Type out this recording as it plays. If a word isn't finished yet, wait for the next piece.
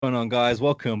Going on, guys?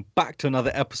 Welcome back to another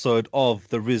episode of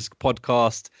the Rizq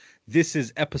podcast. This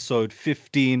is episode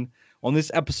 15. On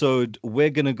this episode, we're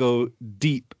going to go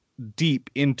deep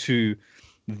into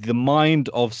the mind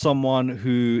of someone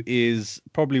who is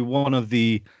probably one of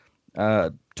the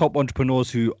top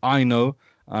entrepreneurs who I know,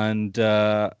 and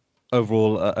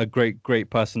overall a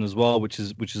great person as well, which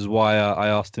is why I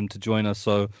asked him to join us.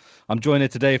 So I'm joined here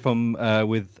today from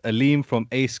with Aleem from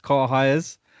Ace Car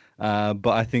Hires. But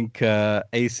I think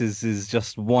Ace is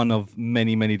just one of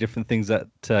many different things that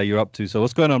you're up to. So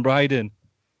what's going on, bro? How you doing?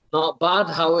 Not bad.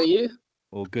 How are you?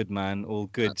 All good, man. All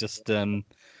good. Just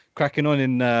cracking on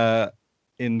in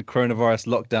coronavirus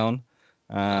lockdown.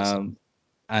 Nice.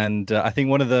 And I think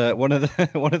one of the one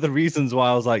of the reasons why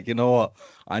I was like, you know what,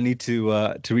 I need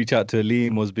to reach out to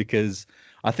Aleem was because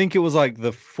I think it was like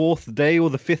the fourth day or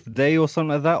the fifth day or something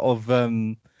like that of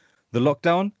the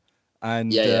lockdown,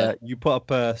 and Yeah. you put up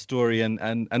a story, and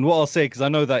what I'll say, because I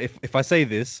know that if I say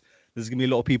this, there's gonna be a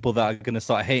lot of people that are gonna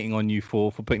start hating on you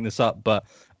for putting this up, but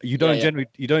Yeah, yeah.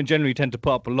 you don't generally tend to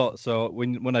put up a lot. So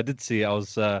when I did see it, I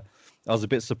was a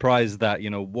bit surprised that,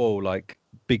 whoa, like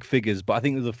big figures. But I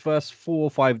think it was the first 4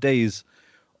 or 5 days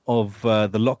of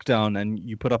the lockdown, and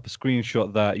you put up a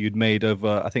screenshot that you'd made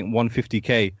over, I think,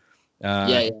 150K Yeah,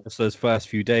 yeah. just those first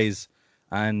few days.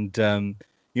 And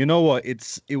you know what?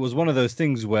 It was one of those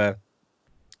things where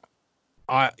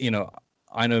I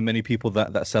know many people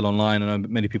that sell online. I know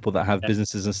many people that have Yeah.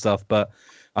 businesses and stuff. But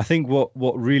I think what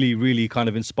really kind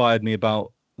of inspired me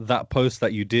about that post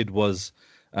that you did was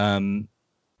um,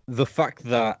 the fact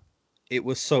that it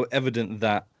was so evident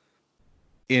that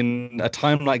in a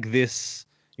time like this,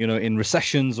 in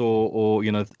recessions or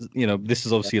this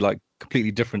is obviously like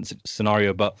completely different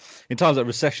scenario, but in times like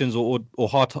recessions or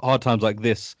hard times like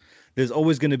this, there's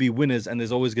always going to be winners and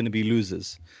there's always going to be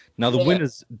losers. Now, the Yeah.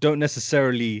 winners don't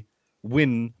necessarily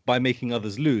win by making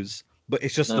others lose, but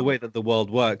it's just the No. way that the world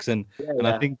works. And Yeah, and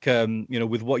I yeah. think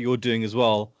with what you're doing as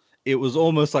well, it was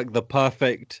almost like the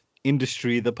perfect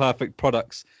industry, the perfect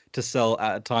products to sell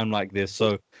at a time like this.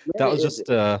 So Yeah, that it was is. just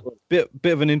a bit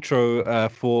of an intro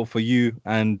for you,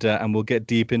 and we'll get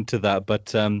deep into that.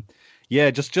 But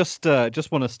yeah, just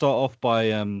want to start off by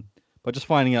just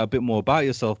finding out a bit more about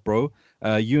yourself, bro.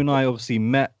 You and I obviously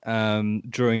met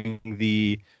during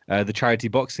the charity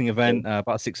boxing event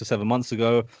about 6 or 7 months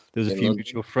ago. There was a In few London.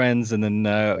 mutual friends, and then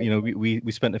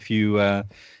we spent a few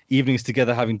evenings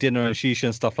together having dinner and shisha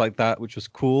and stuff like that, which was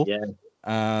cool. Yeah.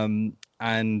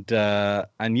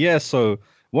 And yeah, so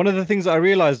one of the things I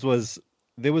realized was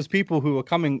there was people who were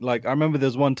coming. Like, I remember there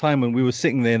was one time when we were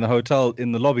sitting there in the hotel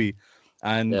in the lobby,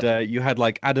 and Yeah. you had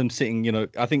like Adam sitting.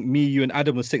 I think me, you, and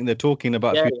Adam were sitting there talking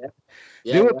about Yeah, food. yeah.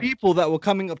 There Yeah, were yeah. people that were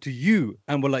coming up to you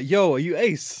and were like, "Yo, are you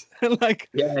Ace?" And like,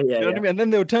 Yeah, yeah, you know what I yeah. mean? And then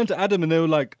they would turn to Adam and they were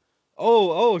like,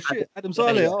 "Oh, I- shit, Adam Yeah,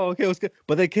 Saleh. yeah. Oh, okay, what's good?"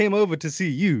 But they came over to see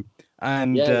you,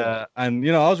 and Yeah,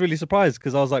 yeah. I was really surprised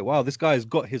because I was like, "Wow, this guy's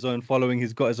got his own following.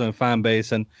 He's got his own fan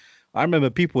base." And I remember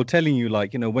people telling you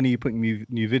like, when are you putting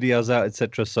new videos out,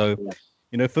 etc. So,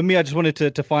 Yeah. for me, I just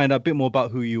wanted to find out a bit more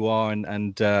about who you are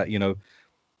and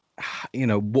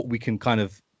what we can kind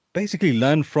of basically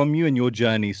learn from you and your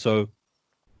journey. So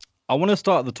I want to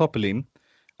start at the top, Aleem.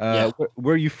 Yeah.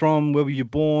 Where are you from? Where were you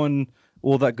born?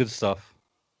 All that good stuff.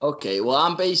 Okay. Well,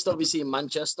 I'm based obviously in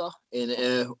Manchester, in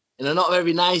a not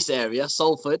very nice area,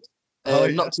 Salford, Oh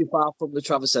yeah. not too far from the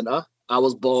Trafford Centre. I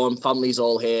was born. Family's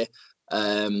all here.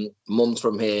 Mum's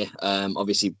from here.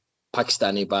 Obviously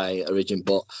Pakistani by origin,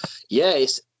 but yeah,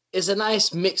 it's a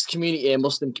nice mixed community, a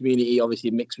Muslim community, obviously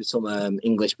mixed with some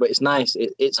English, but it's nice.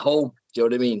 It's home. Do you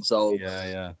know what I mean? So Yeah,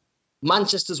 yeah.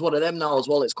 Manchester's one of them now as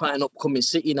well. It's quite an upcoming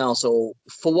city now. So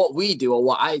for what we do or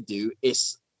what I do,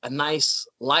 it's a nice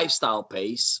lifestyle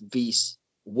pace vs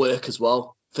work as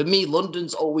well. For me,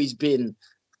 London's always been,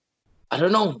 I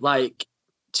don't know, like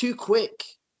too quick.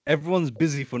 Everyone's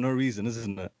busy for no reason,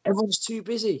 isn't it? Everyone's too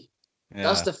busy.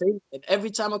 That's Yeah. the thing. And every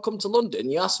time I come to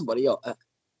London, you ask somebody,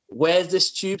 where's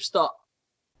this tube stop?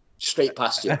 Straight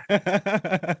past you.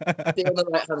 Stay on the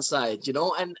right hand side,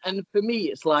 And for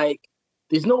me, it's like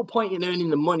there's no point in earning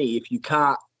the money if you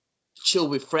can't chill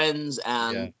with friends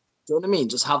and Yeah, do you know what I mean?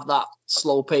 Just have that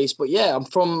slow pace. But yeah, I'm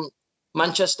from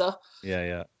Manchester, yeah,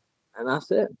 yeah. and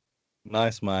that's it.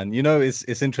 Nice, man.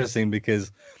 It's interesting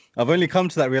because I've only come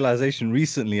to that realization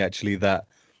recently, actually, that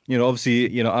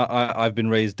obviously, I've been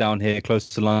raised down here close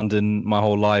to London my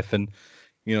whole life, and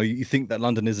you think that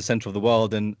London is the center of the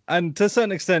world, and to a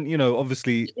certain extent,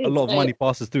 obviously It a is, lot of yeah, money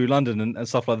passes through London and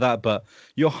stuff like that. But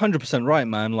you're 100% right,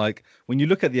 man. Like, when you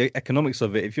look at the economics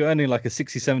of it, if you're earning like a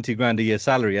 60, 70 grand a year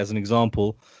salary, as an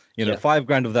example, yeah, 5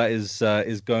 grand of that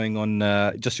is going on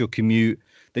just your commute.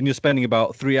 then you're spending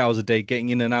about 3 hours a day getting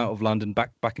in and out of London,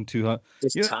 back into her.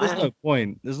 Just You know, there's no time.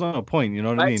 point. There's no point. You know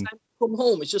what I By the mean? time you come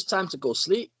home, it's just time to go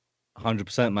sleep.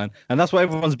 100%, man. And that's why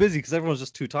everyone's busy, because everyone's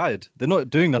just too tired. They're not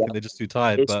doing Yeah, nothing. They're just too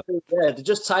tired. it's But true. Yeah, they're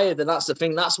just tired, and that's the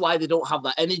thing. That's why they don't have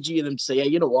that energy in them to say, "Hey,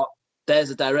 you know what? There's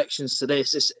the directions to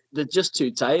this." They're just too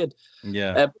tired.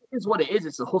 yeah, But it is what it is.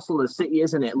 It's a hustle of the city,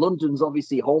 isn't it? London's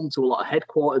obviously home to a lot of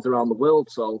headquarters around the world,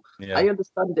 so yeah. I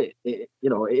understand it. It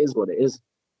is what it is.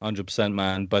 100%,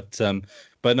 man. But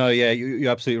no, yeah,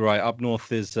 you're absolutely right. Up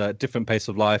north is a different pace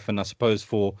of life, and I suppose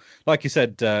for, like you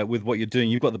said, with what you're doing,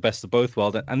 you've got the best of both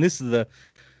worlds. And this is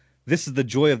the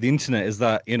joy of the internet, is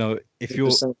that, if you're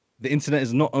 100%. the internet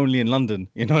is not only in London,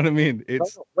 you know what I mean?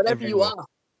 It's Whenever you everywhere. are,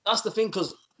 that's the thing.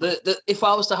 Because if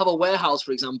I was to have a warehouse,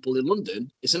 for example, in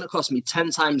London, it's going to cost me 10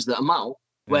 times the amount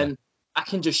Yeah. when I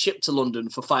can just ship to London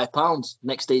for £5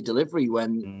 next day delivery.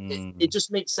 When it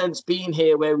just makes sense being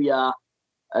here where we are,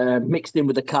 mixed in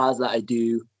with the cars that I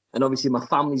do. And obviously my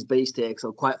family's based here, so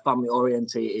I'm quite family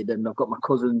orientated, and I've got my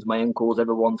cousins, my uncles,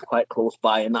 everyone's quite close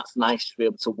by, and that's nice to be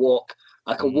able to walk.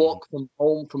 I can walk from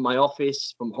home, from my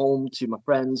office, from home to my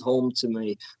friends, home to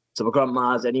my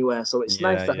grandma's, anywhere. So it's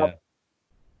nice to have.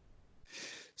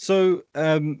 So,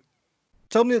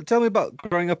 tell me about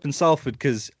growing up in Salford,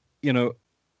 because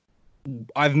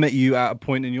I've met you at a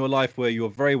point in your life where you're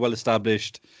very well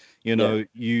established.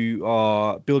 You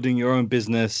are building your own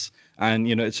business, and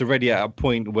it's already at a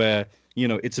point where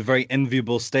it's a very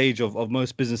enviable stage of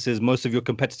most businesses. Most of your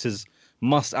competitors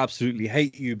must absolutely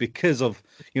hate you because of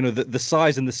the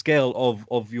size and the scale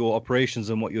of your operations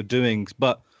and what you're doing.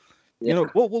 But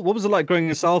what was it like growing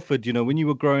in Salford? When you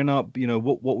were growing up,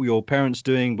 what were your parents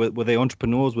doing? Were they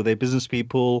entrepreneurs? Were they business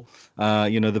people?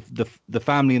 The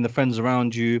family and the friends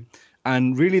around you.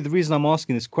 And really, the reason I'm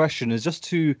asking this question is just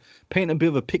to paint a bit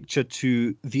of a picture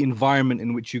to the environment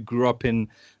in which you grew up in,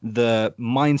 the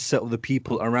mindset of the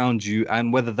people around you,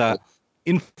 and whether that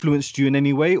influenced you in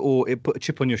any way, or it put a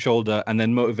chip on your shoulder and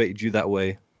then motivated you that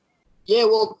way. Yeah,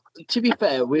 well, to be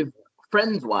fair, with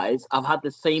friends-wise, I've had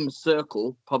the same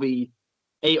circle, probably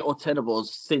 8 or 10 of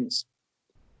us since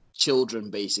children,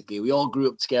 basically. We all grew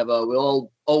up together. We're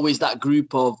all always that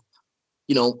group of,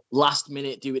 last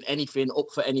minute doing anything, up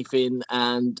for anything.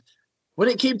 And when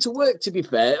it came to work, to be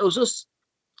fair, it was just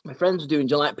my friends were doing,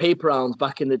 like paper rounds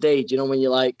back in the day. When you're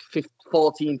like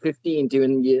 14, 15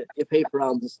 doing your paper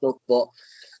rounds and stuff. But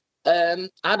I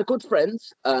had a good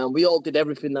friends. We all did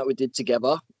everything that we did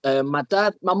together. My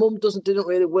mum didn't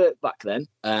really work back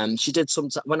then. She did some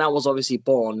when I was obviously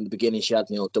born in the beginning. She had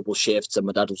double shifts, and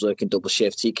my dad was working double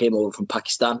shifts. He came over from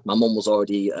Pakistan. My mum was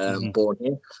already born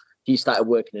here. He started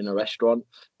working in a restaurant.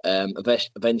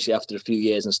 Eventually, after a few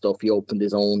years and stuff, he opened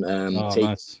his own take.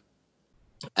 Nice.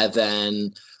 And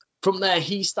then from there,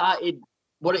 he started.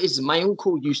 What it is, my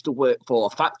uncle used to work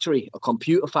for a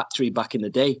computer factory back in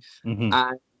the day, and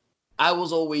I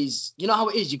was always, how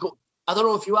it is. You go. I don't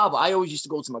know if you are, but I always used to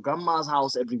go to my grandma's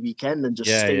house every weekend and just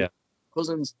stay with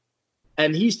cousins.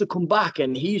 And he used to come back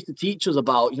and he used to teach us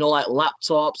about, like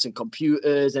laptops and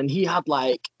computers. And he had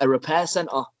like a repair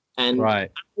center. And right.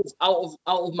 out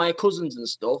of my cousins and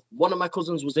stuff, one of my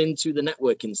cousins was into the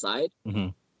networking side.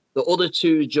 The other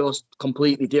two just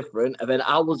completely different. And then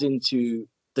I was into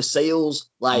the sales,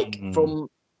 like from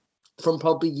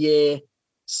probably year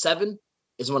 7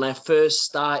 is when I first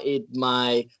started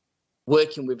my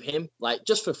working with him, like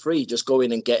just for free, just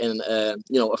going and getting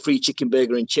a free chicken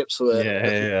burger and chips for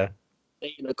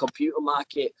in a computer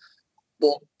market.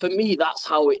 But for me, that's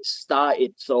how it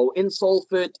started. So in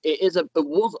Salford, it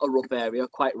was a rough area,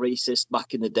 quite racist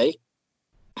back in the day.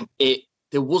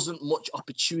 There wasn't much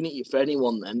opportunity for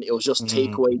anyone then. It was just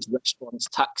takeaways, restaurants,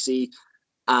 taxi,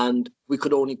 and we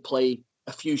could only play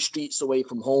a few streets away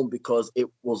from home because it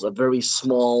was a very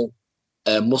small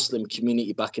Muslim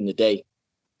community back in the day.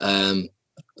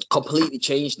 Completely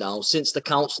changed now since the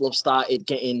council have started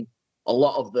getting a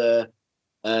lot of the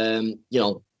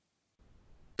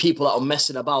people that are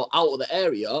messing about out of the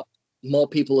area. More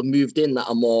people have moved in that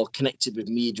are more connected with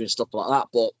media and stuff like that.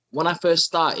 But when I first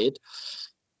started,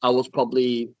 I was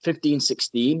probably 15,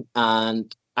 16,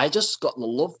 and I just got the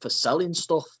love for selling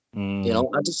stuff. I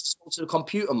just spoke to the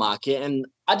computer market, and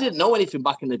I didn't know anything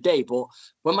back in the day. But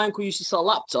when my uncle used to sell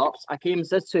laptops, I came and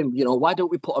said to him, why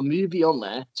don't we put a movie on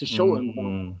there to show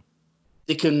them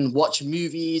they can watch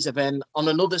movies? And then on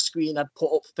another screen, I'd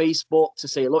put up Facebook to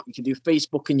say, look, you can do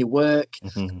Facebook in your work.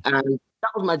 And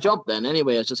that was my job then.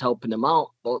 Anyway, I was just helping them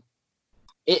out. But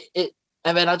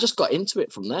and then I just got into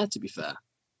it from there, to be fair.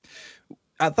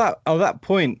 At that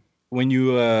point, when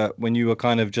you were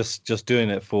kind of just doing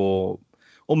it for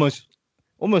almost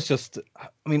just,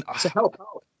 I mean, to help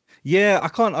out. Yeah, I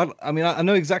can't. I mean, I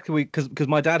know exactly because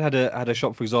my dad had a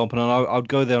shop, for example, and I'd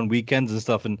go there on weekends and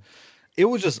stuff, and it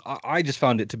was just I just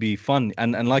found it to be fun,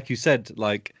 and like you said,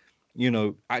 like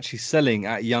actually selling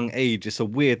at a young age, it's a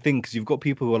weird thing because you've got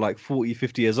people who are like 40,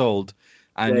 50 years old,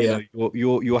 Yeah, and yeah.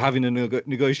 you're having a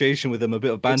negotiation with them, a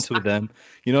bit of banter with Exactly. them,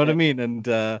 you know what I Yeah. mean, and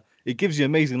it gives you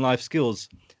amazing life skills.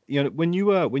 When you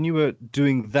were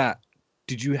doing that,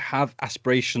 did you have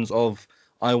aspirations of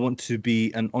I want to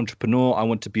be an entrepreneur, I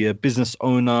want to be a business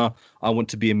owner, I want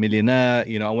to be a millionaire,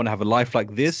 I want to have a life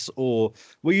like this? Or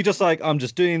were you just like, I'm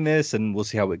just doing this and we'll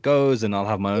see how it goes and I'll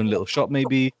have my own little shop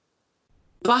maybe?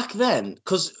 Back then,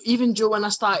 because even Joe, when I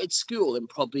started school in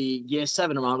probably year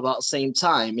 7, around about the same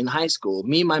time in high school,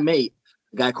 me and my mate,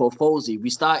 a guy called Fozy,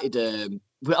 we started.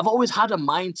 I've always had a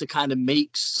mind to kind of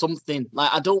make something.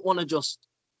 Like I don't want to just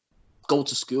go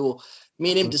to school. Me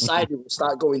and him decided we'd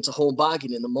start going to home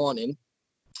bargain in the morning.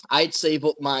 I'd save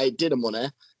up my dinner money.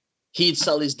 He'd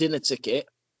sell his dinner ticket,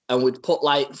 and we'd put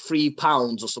like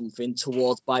 £3 or something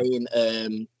towards buying.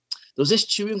 There was this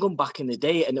chewing gum back in the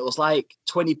day, and it was like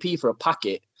 20p for a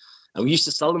packet, and we used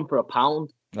to sell them for £1.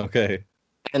 Okay.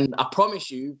 And I promise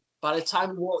you, by the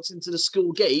time we walked into the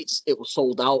school gates, it was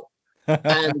sold out.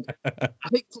 And I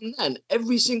think from then,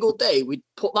 every single day, we'd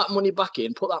put that money back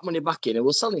in, put that money back in, and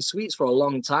we're selling sweets for a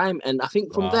long time. And I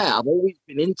think from Wow. there, I've always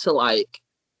been into like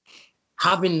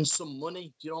having some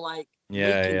money, like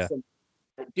Yeah, making yeah. some,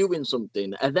 like, doing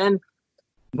something. And then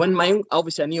when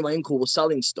obviously I knew my uncle was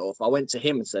selling stuff, I went to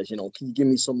him and said, can you give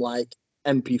me some like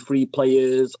MP3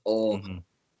 players or Hmm.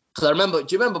 because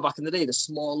do you remember back in the day the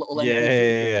small little Yeah,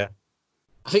 MP3? yeah, yeah.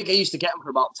 I think I used to get them for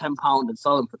about £10 and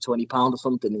sell them for £20 or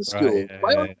something in Right. school. Yeah, But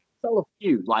I yeah, only sell a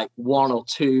few, like one or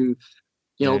two, to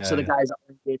yeah. the Yeah. guys that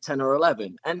were in year 10 or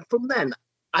 11. And from then,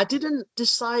 I didn't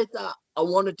decide that I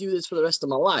want to do this for the rest of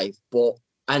my life, but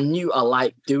I knew I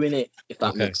liked doing it, if that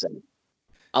Okay. makes sense.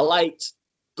 I liked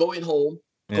going home,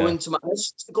 Yeah. I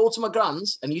used to go to my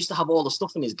grand's and he used to have all the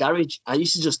stuff in his garage. I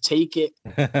used to just take it.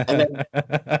 And then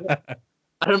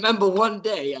I remember one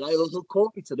day, and I will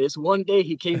quote me to this, one day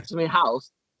he came to my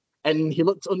house and he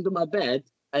looked under my bed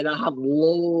and I had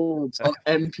loads of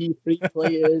MP3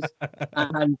 players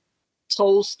and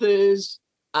toasters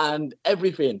and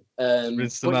everything.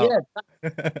 Rinse them But out. yeah,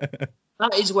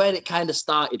 that is where it kind of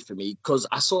started for me because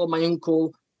I saw my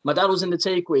uncle. My dad was in the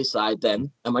takeaway side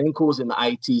then, and my uncle was in the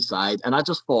IT side. And I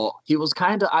just thought he was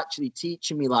kind of actually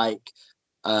teaching me like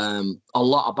a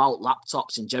lot about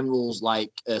laptops in general,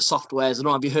 like softwares. I don't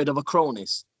know, have you heard of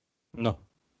Acronis? No.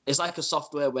 It's like a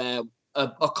software where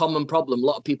a common problem, a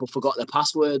lot of people forgot their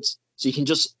passwords. So you can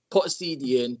just put a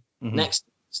CD in Hmm. next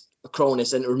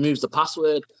Acronis and it removes the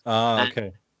password. Ah, And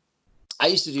okay. I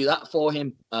used to do that for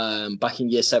him back in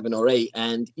year 7 or 8.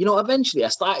 And, eventually I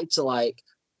started to like,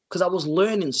 because I was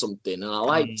learning something and I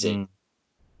liked it. Mm.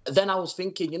 Then I was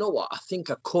thinking, you know what, I think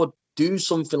I could do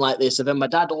something like this. And then my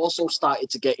dad also started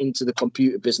to get into the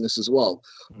computer business as well.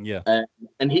 Yeah.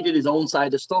 And he did his own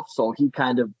side of stuff. So he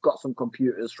kind of got some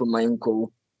computers from my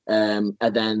uncle and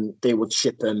then they would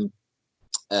ship them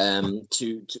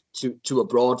to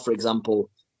abroad, for example.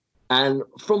 And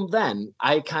from then,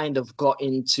 I kind of got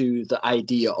into the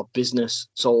idea of business.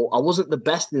 So I wasn't the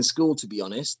best in school, to be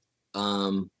honest.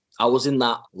 I was in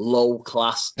that low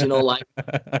class, like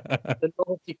the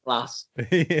naughty class.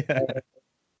 Yeah.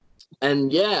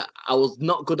 And yeah, I was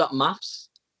not good at maths.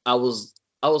 I was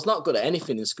not good at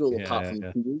anything in school apart Yeah, from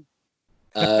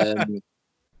yeah. PE.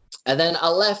 And then I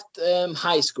left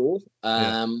high school.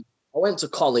 Yeah. I went to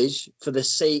college for the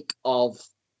sake of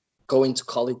going to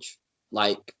college.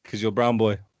 Like, Because you're brown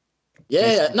boy.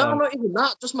 yeah, Eastern no, man. not even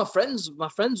that. Just my friends. My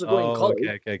friends were going to Oh, college.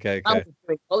 okay, okay, okay, I was okay.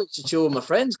 going to college to chill with my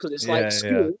friends because it's like Yeah,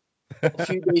 school a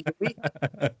few days a week.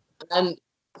 yeah. And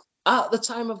at the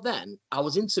time of then, I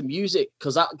was into music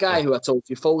because that guy Okay. who I told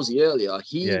you, Fozy, earlier,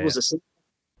 he Yeah, yeah. was a singer.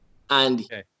 And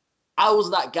Okay. I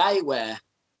was that guy where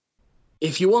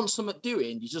if you want something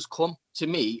doing, you just come to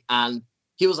me. And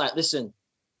he was like, listen,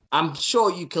 I'm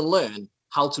sure you can learn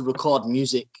how to record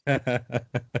music.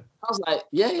 I was like,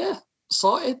 yeah,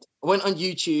 sorted. I went on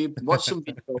YouTube, watched some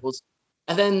videos,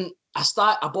 and then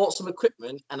I bought some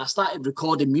equipment and I started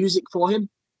recording music for him.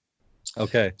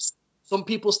 Okay. Some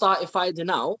people started finding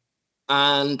out,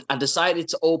 and I decided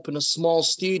to open a small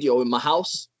studio in my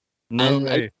house. No And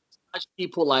I way. charged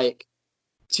people like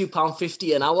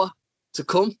 £2.50 an hour to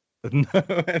come. No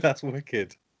way. That's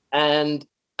wicked. And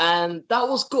that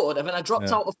was good. And then I dropped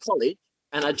Yeah. out of college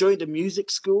and I joined a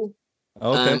music school.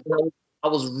 Okay. I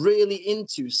was really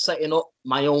into setting up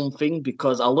my own thing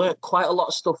because I learned quite a lot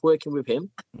of stuff working with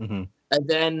him. Hmm. And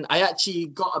then I actually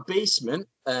got a basement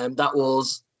that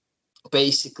was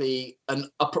basically,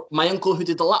 my uncle who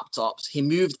did the laptops, he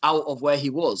moved out of where he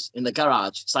was in the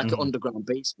garage. It's like an underground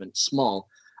basement, small.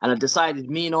 And I decided,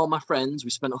 me and all my friends, we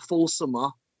spent a full summer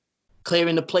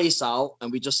clearing the place out,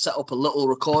 and we just set up a little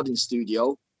recording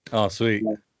studio. Oh, sweet.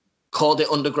 Called it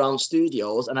Underground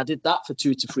Studios, and I did that for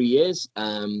 2 to 3 years.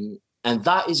 And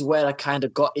that is where I kind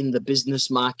of got in the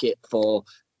business market for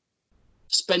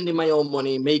spending my own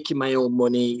money, making my own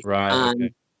money, right?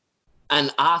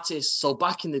 And artists. So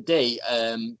back in the day,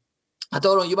 I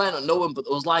don't know, you might not know him, but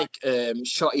it was like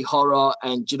Shotty Horror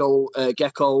and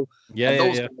Gecko.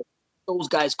 Yeah, those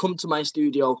guys come to my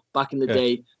studio back in the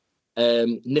day.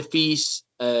 Nafis,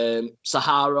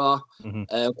 Sahara, quite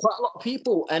a lot of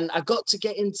people, and I got to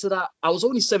get into that. I was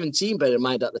only 17, bear in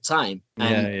mind, at the time,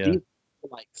 and these were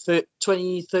like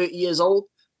 20, 30 years old,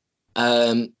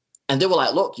 and they were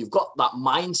like, "Look, you've got that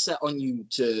mindset on you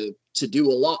to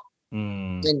do a lot,"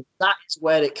 and that's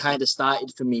where it kind of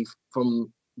started for me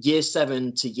from year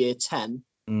 7 to year 10.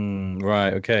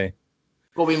 Right. Okay.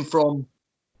 Going from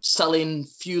selling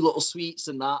few little sweets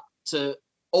and that to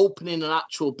opening an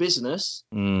actual business,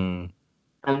 and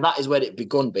that is where it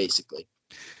begun, basically.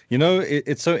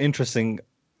 It's so interesting.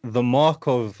 The mark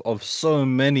of so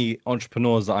many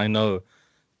entrepreneurs that I know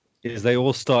is they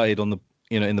all started on the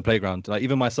in the playground. Like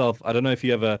even myself, I don't know if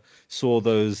you ever saw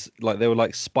those, like they were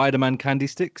like Spider-Man candy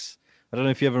sticks. I don't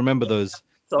know if you ever remember those.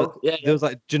 So there was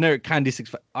like generic candy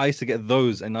sticks. I used to get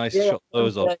those, and I used to shop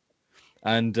those off.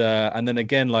 And then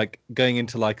again, like going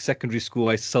into like secondary school,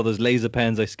 I used to sell those laser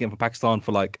pens. I used to get them from Pakistan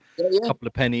for like a couple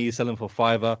of pennies, sell them for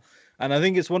 $5. And I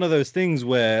think it's one of those things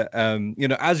where,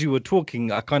 as you were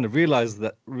talking, I kind of realized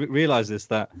this,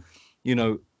 that,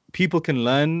 people can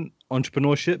learn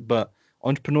entrepreneurship, but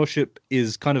entrepreneurship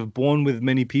is kind of born with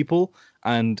many people.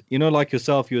 And, like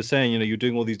yourself, you were saying, you're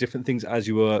doing all these different things as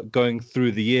you were going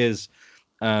through the years.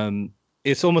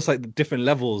 It's almost like the different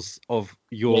levels of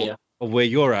of where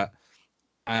you're at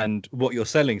and what you're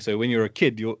selling. So when you're a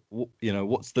kid,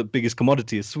 what's the biggest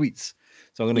commodity is sweets.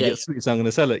 So I'm going to get sweets, I'm going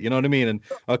to sell it. You know what I mean? And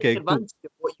okay, advantage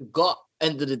of what you've got,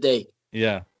 end of the day.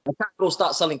 Yeah. I can't go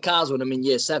start selling cars when I'm in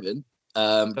year 7.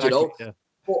 But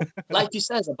like you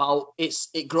said about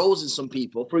it grows in some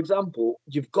people. For example,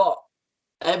 you've got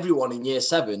everyone in year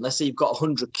 7. Let's say you've got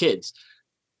 100 kids.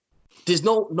 There's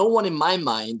no one in my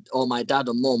mind, or my dad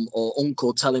or mum or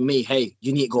uncle telling me, hey,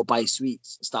 you need to go buy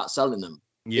sweets and start selling them.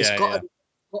 It's got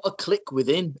a click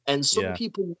within. And some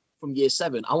people from year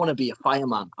 7, I want to be a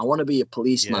fireman. I want to be a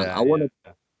policeman. I want to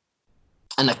be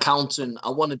an accountant.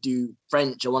 I want to do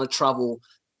French. I want to travel.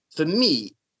 For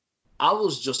me, I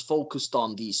was just focused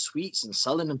on these sweets and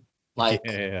selling them at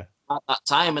that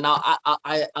time. And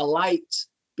I liked,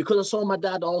 because I saw my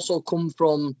dad also come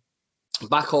from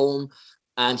back home,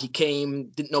 and he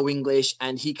didn't know English,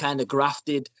 and he kind of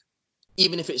grafted,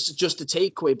 even if it's just a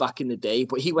takeaway back in the day,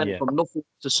 but he went from nothing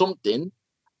to something.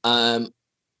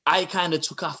 I kind of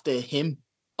took after him.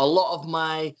 A lot of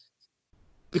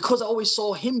because I always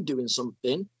saw him doing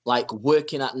something, like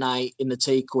working at night in the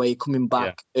takeaway, coming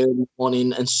back early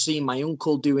morning, and seeing my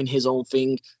uncle doing his own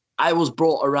thing. I was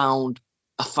brought around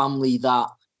a family that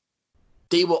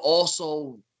they were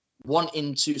also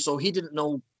wanting to, so he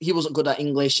wasn't good at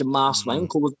English and maths. My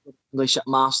uncle was good at English at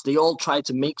maths. They all tried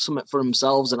to make something for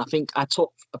themselves, and I think I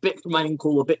took a bit from my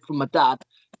uncle, a bit from my dad,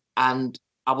 and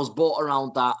I was brought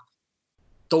around that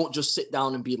don't just sit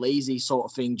down and be lazy sort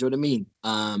of thing. Do you know what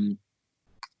I mean?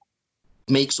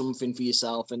 Make something for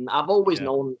yourself. And I've always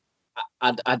known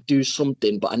I'd do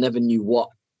something, but I never knew what.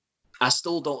 I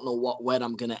still don't know where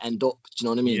I'm going to end up. Do you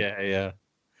know what I mean? Yeah.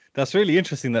 That's really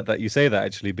interesting that you say that,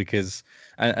 actually, because,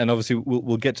 and obviously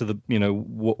we'll get to the,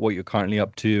 what you're currently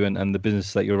up to and the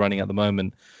business that you're running at the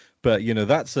moment. But,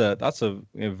 that's a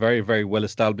very, very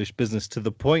well-established business, to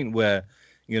the point where,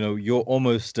 you're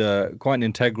almost quite an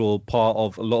integral part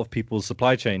of a lot of people's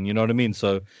supply chain. You know what I mean?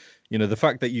 So, the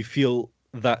fact that you feel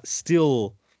that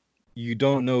still you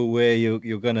don't know where you're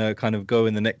going to kind of go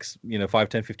in the next, 5,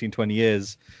 10, 15, 20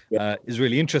 years is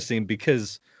really interesting,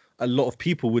 because a lot of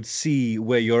people would see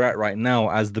where you're at right now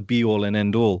as the be all and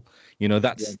end all.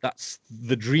 That's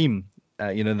the dream.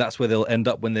 That's where they'll end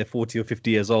up when they're 40 or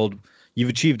 50 years old. You've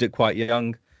achieved it quite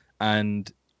young,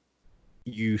 and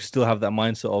you still have that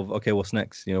mindset of, okay, what's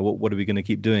next? What are we going to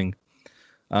keep doing?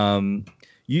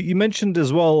 You mentioned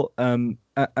as well, and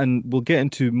we'll get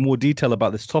into more detail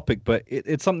about this topic, but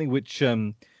it's something which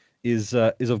is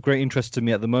of great interest to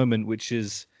me at the moment, which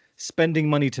is spending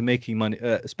money to make money,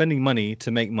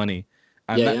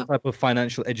 and that type of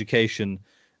financial education.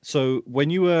 So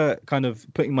when you were kind of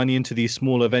putting money into these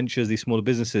smaller ventures, these smaller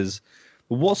businesses,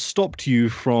 what stopped you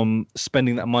from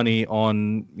spending that money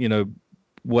on,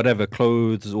 whatever,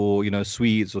 clothes or,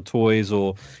 sweets or toys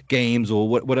or games or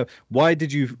whatever. Why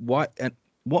and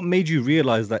what made you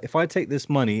realize that if I take this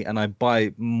money and I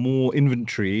buy more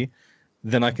inventory,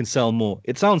 then I can sell more?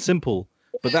 It sounds simple,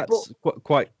 but But that's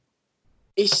quite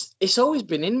it's always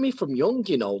been in me from young,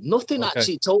 okay. Nothing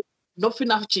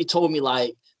actually told me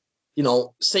like,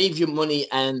 save your money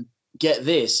and get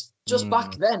this. Just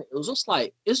back Mm. then,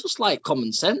 it's just like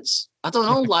common sense. I don't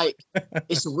know, like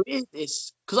it's weird.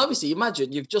 It's because obviously,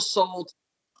 imagine you've just sold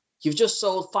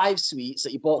 5 sweets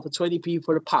that you bought for 20p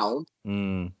for £1.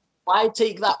 Mm. Why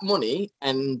take that money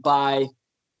and buy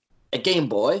a Game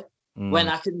Boy when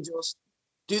Mm. I can just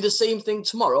do the same thing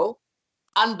tomorrow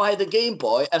and buy the Game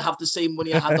Boy and have the same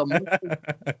money I had on monthly?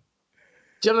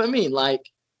 Do you know what I mean? Like,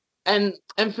 and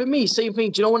for me, same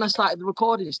thing. Do you know when I started the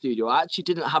recording studio, I actually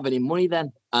didn't have any money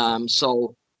then.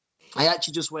 So I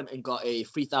actually just went and got a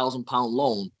 £3,000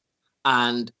 loan,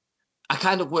 and I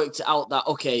kind of worked it out that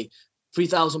okay,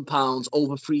 £3,000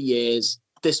 over 3 years,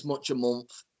 this much a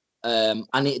month.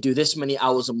 I need to do this many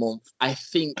hours a month. I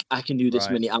think I can do this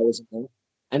Right. many hours a month,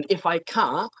 and if I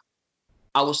can't,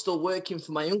 I was still working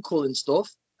for my uncle and stuff.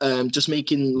 Just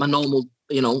making my normal,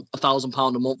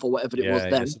 £1,000 a month or whatever it was Yeah,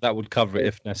 yeah. then. So that would cover it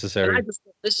if And I necessary. just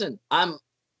thought, listen,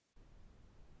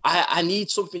 I need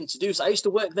something to do. So I used to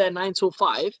work there 9 till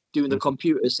 5 doing the Mm.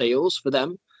 computer sales for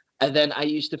them. And then I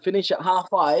used to finish at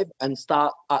 5:30 and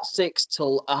start at 6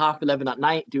 till 11:30 at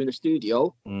night doing the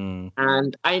studio. Mm.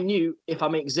 And I knew if I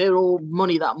make zero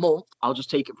money that month, I'll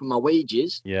just take it from my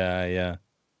wages. Yeah, yeah.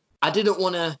 I didn't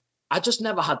want to, I just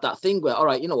never had that thing where, all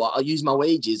right, you know what, I'll use my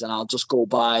wages and I'll just go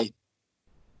buy,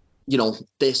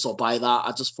 this or buy that.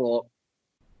 I just thought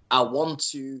I want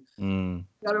to. Mm.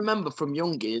 I remember from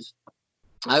young years,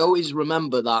 I always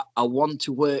remember that I want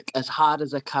to work as hard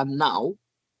as I can now.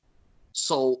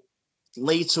 So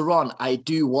later on, I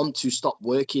do want to stop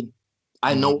working.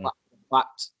 I know Mm. that in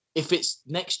fact, if it's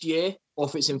next year or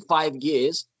if it's in 5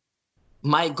 years,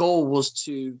 my goal was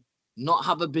to not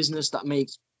have a business that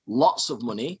makes lots of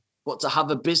money, but to have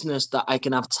a business that I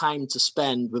can have time to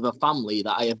spend with a family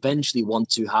that I eventually want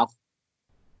to have,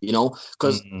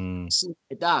 because Mm.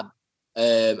 my dad,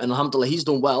 and alhamdulillah, he's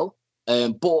done well.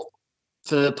 But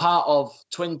for part of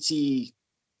 20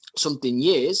 something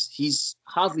years, he's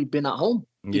hardly been at home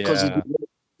because he's Yeah, been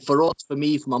working for us, for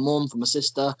me, for my mum, for my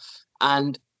sister.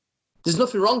 And there's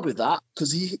nothing wrong with that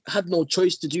because he had no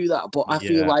choice to do that. But I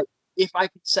feel yeah. like if I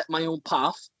could set my own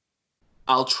path,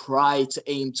 I'll try to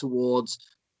aim towards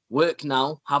work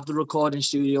now, have the recording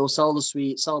studio, sell the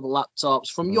suite, sell the laptops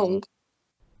from Mm. young,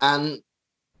 and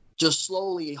just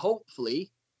slowly,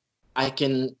 hopefully, I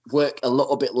can work a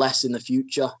little bit less in the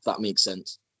future, if that makes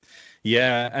sense.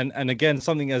 Yeah, and again,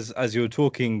 something as you were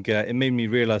talking, it made me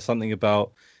realize something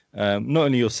about not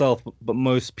only yourself but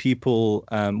most people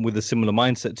with a similar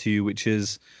mindset to you, which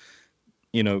is,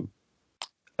 you know,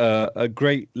 a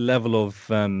great level of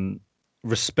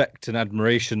respect and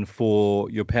admiration for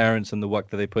your parents and the work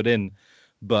that they put in.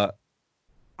 But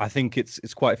I think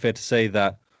it's quite fair to say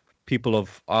that people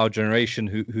of our generation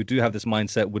who do have this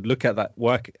mindset would look at that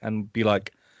work and be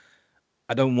like,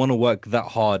 I don't want to work that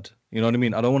hard. You know what I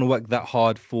mean? I don't want to work that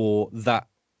hard for that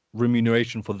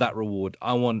remuneration, for that reward.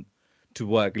 I want to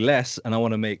work less and I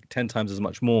want to make 10 times as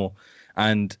much more.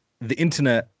 And the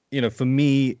internet, for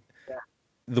me,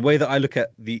 the way that I look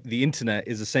at the internet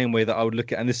is the same way that I would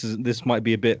look at, and this might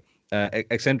be a bit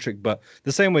eccentric, but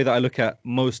the same way that I look at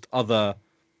most other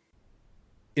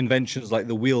inventions, like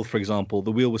the wheel, for example.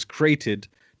 The wheel was created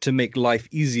to make life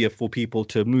easier for people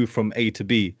to move from A to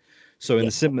B. So in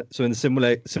Yeah.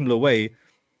 the similar way,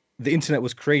 the internet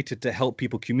was created to help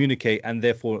people communicate and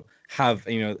therefore have,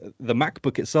 the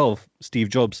MacBook itself. Steve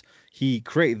Jobs, he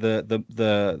created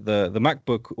the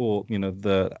MacBook, or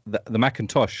the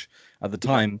Macintosh at the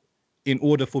Yeah. time, in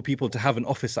order for people to have an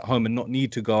office at home and not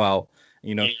need to go out.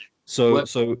 you know Yeah. so Work.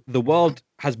 so the world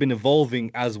has been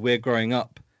evolving as we're growing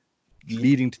up,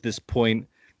 leading to this point.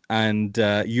 And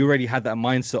you already had that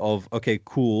mindset of, okay,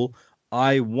 cool,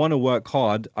 I want to work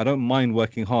hard, I don't mind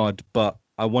working hard, but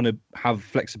I want to have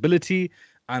flexibility,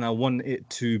 and I want it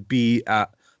to be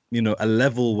at a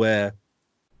level where,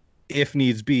 if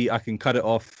needs be, I can cut it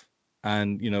off,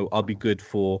 and I'll be good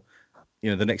for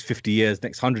the next 50 years,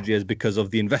 next 100 years, because of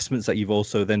the investments that you've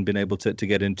also then been able to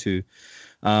get into.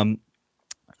 um,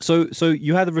 so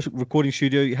you had the recording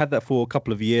studio, you had that for a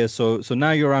couple of years. So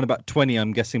now you're around about 20,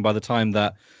 I'm guessing, by the time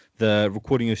that the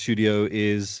recording studio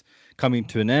is coming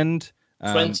to an end.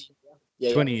 20. Yeah.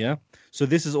 Yeah. 20, yeah. So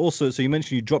this is also, so you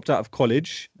mentioned you dropped out of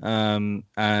college, and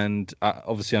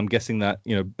obviously I'm guessing that,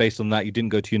 based on that, you didn't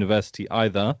go to university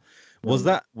either. Was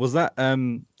No.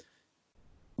 that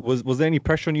Was there any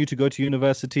pressure on you to go to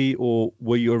university, or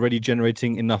were you already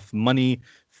generating enough money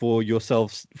for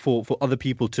yourselves, for other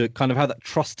people to kind of have that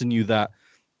trust in you that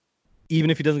even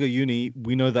if he doesn't go uni,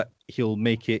 we know that he'll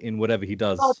make it in whatever he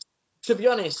Well, does? to be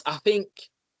honest, I think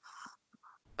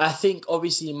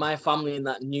obviously my family and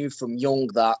that knew from young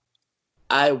that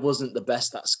I wasn't the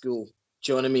best at school.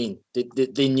 Do you know what I mean?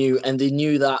 They knew, and they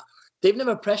knew that they've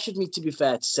never pressured me, to be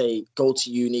fair, to say go to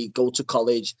uni, go to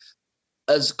college,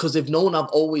 as because they've known I've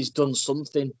always done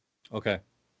something. Okay.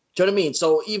 Do you know what I mean?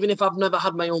 So even if I've never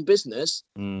had my own business,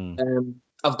 Mm.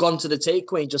 I've gone to the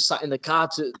takeaway and just sat in the car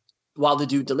while they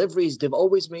do deliveries. They've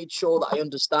always made sure that I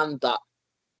understand that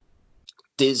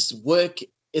there's work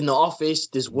in the office,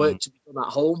 there's work to be done at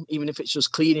home, even if it's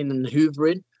just cleaning and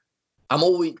hoovering. I'm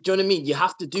always, do you know what I mean? You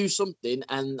have to do something.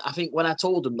 And I think when I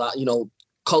told them that,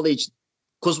 college,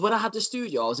 because when I had the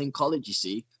studio, I was in college, you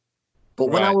see. But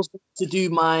when I Right. was to do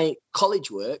my college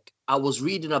work, I was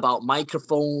reading about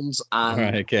microphones and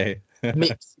Right. Okay.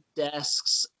 mixing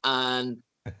desks, and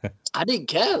I didn't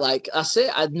care. Like I say,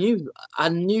 I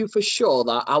knew for sure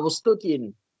that I was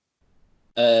studying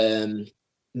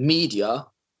media.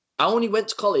 I only went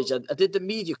to college. I did the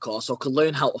media course so I could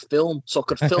learn how to film, so I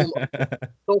could film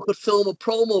a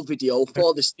promo video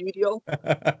for the studio.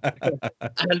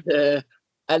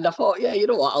 And I thought, yeah, you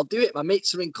know what, I'll do it. My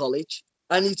mates are in college.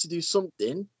 I need to do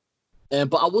something.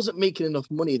 But I wasn't making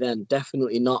enough money then,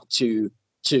 definitely not to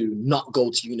not go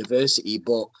to university.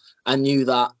 But I knew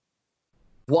that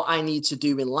what I need to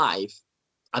do in life,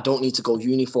 I don't need to go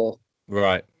uni for.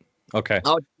 Right. Okay.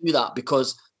 I would do that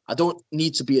because I don't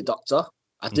need to be a doctor.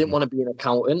 I didn't want to be an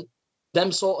accountant.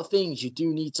 Them sort of things, you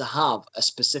do need to have a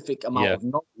specific amount of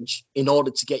knowledge in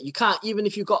order to get. You can't, even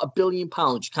if you've got £1 billion, you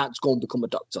can't just go and become a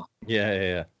doctor.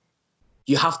 Yeah.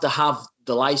 You have to have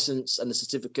the license and the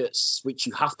certificates, which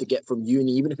you have to get from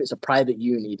uni. Even if it's a private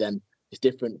uni, then it's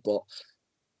different. But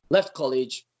left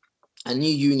college, I knew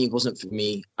uni wasn't for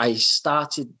me. I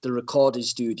started the recording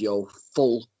studio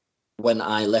full when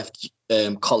I left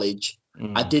college.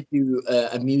 I did do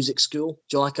a music school.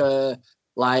 Do you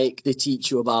like they teach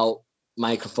you about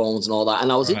microphones and all that?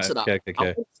 And I was into that. Okay. I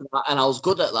was into that, and I was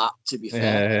good at that, to be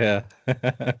fair.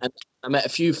 Yeah. And I met a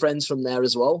few friends from there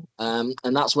as well. And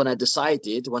that's when I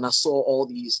decided, when I saw all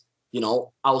these, I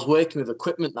was working with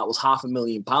equipment that was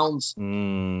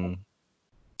 £500,000.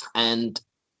 And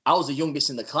I was the youngest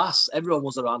in the class. Everyone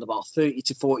was around about 30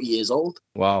 to 40 years old.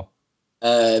 Wow.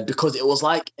 Because it was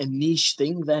like a niche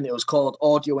thing then. It was called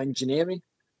audio engineering.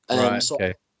 So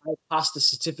Okay. I passed a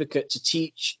certificate to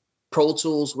teach Pro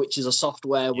Tools, which is a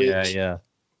software which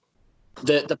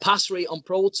the pass rate on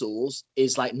Pro Tools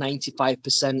is like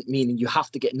 95%, meaning you have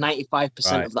to get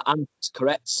 95% of the answers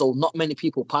correct. So not many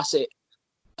people pass it.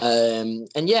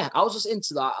 And yeah, I was just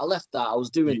into that. I left that. I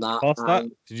was doing that. Pass that?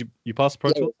 Did you pass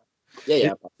Pro Tools?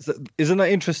 Yeah. Isn't that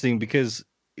interesting? Because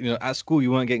at school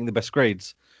you weren't getting the best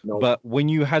grades, but when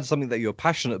you had something that you're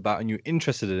passionate about and you're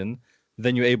interested in,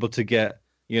 then you're able to get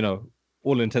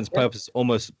all intents and purposes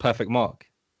almost perfect mark.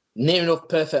 Near enough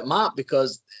perfect mark,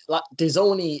 because there's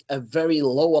only a very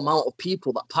low amount of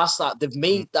people that pass that. They've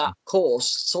made that course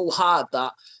so hard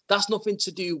that that's nothing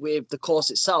to do with the course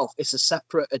itself. It's a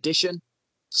separate edition.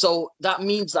 So that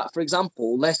means that, for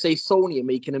example, let's say Sony are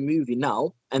making a movie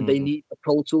now and they need a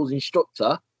Pro Tools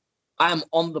instructor. I'm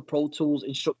on the Pro Tools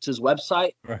instructor's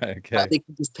website that they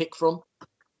can just pick from.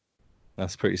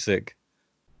 That's pretty sick.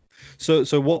 So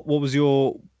what was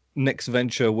your next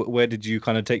venture? Where did you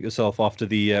kind of take yourself after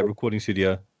the recording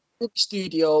studio?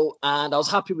 Studio, and I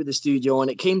was happy with the studio, and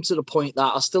it came to the point that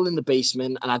I was still in the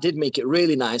basement, and I did make it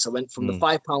really nice. I went from the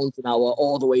 £5 an hour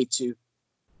all the way to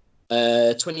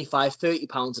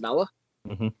 £25-30 an hour.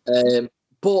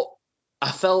 But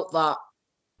I felt that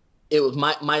it was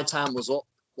my time was up.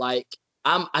 Like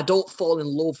I don't fall in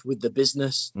love with the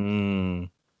business.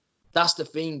 That's the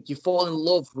thing. You fall in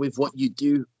love with what you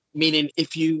do. Meaning,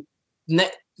 if you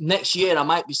next year I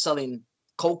might be selling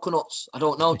coconuts. I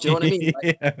don't know. Do you know what I mean?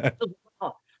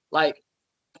 Like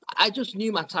I just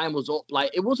knew my time was up.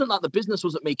 Like, it wasn't that the business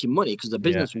wasn't making money, because the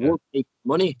business was making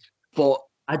money, but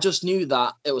I just knew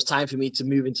that it was time for me to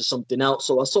move into something else.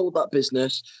 So I sold that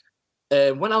business.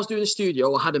 When I was doing the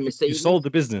studio, I had a Mercedes. You sold the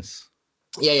business?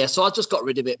 Yeah. So I just got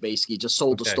rid of it, basically. Just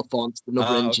sold the stuff on to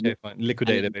another engineer. Okay, fine.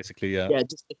 Liquidated it, basically, yeah. Yeah,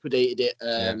 just liquidated it.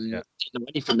 Didn't know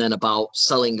anything then about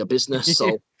selling a business.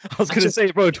 So I was going to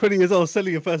say, bro, 20 years old,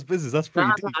 selling your first business. That's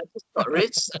pretty deep. I just got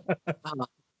rich.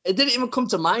 It didn't even come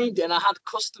to mind. And I had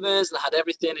customers and I had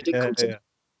everything. It didn't come to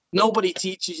Nobody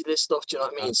teaches you this stuff. Do you know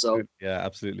what I mean? So yeah,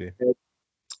 absolutely.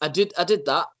 I did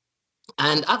that.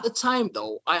 And at the time,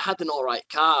 though, I had an all right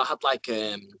car. I had like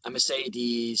a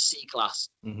Mercedes C-Class.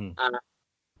 And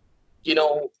you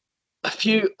know,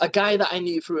 a guy that I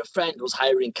knew through a friend was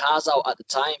hiring cars out at the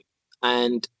time.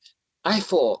 And I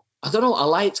thought, I don't know, I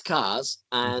liked cars.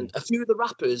 Mhm. And a few of the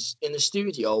rappers in the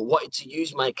studio wanted to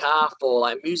use my car for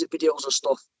like music videos and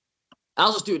stuff. I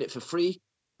was just doing it for free.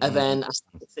 And Mhm. then I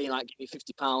started saying, like, give me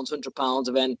 £50, £100.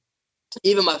 And then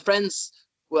even my friends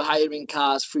were hiring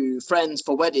cars through friends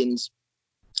for weddings.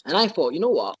 And I thought, you know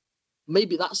what?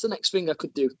 Maybe that's the next thing I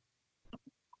could do.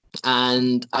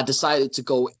 And I decided to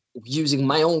go using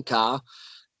my own car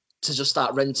to just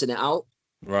start renting it out.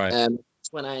 Right.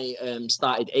 That's when I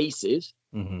started Aces.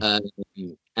 Mhm.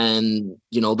 Um, and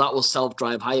that was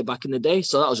self-drive hire back in the day,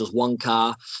 so that was just one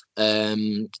car,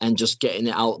 and just getting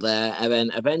it out there. And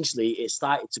then eventually it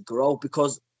started to grow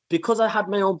because I had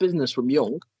my own business from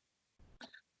young.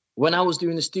 When I was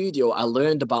doing the studio, I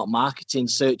learned about marketing,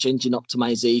 search engine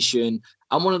optimization.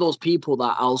 I'm one of those people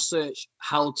that I'll search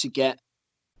how to get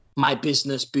my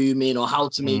business booming or how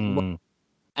to make money. Mm.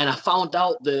 And I found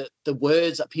out the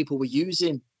words that people were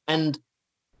using. And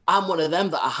I'm one of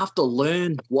them that I have to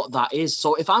learn what that is.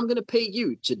 So if I'm going to pay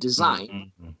you to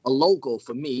design Mhm. a logo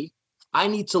for me, I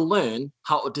need to learn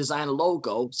how to design a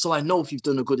logo so I know if you've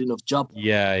done a good enough job.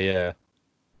 Yeah, yeah.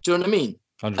 Do you know what I mean?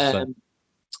 100%.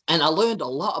 And I learned a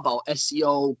lot about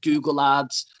SEO, Google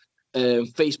Ads,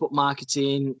 Facebook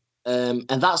marketing. And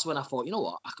that's when I thought, you know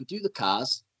what? I could do the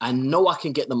cars. I know I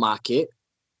can get the market.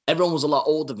 Everyone was a lot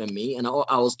older than me. And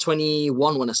I was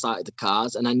 21 when I started the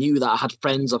cars. And I knew that I had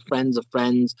friends of friends of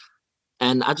friends.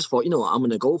 And I just thought, you know what? I'm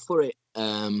going to go for it.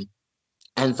 And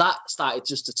that started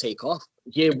just to take off.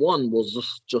 Year one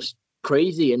was just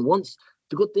crazy. And once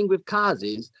the good thing with cars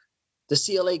is the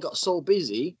CLA got so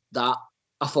busy that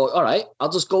I thought, all right,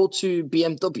 I'll just go to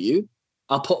BMW.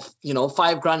 I'll put,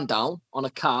 £5,000 down on a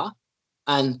car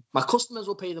and my customers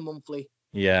will pay the monthly.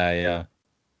 Yeah, yeah.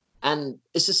 And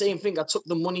it's the same thing. I took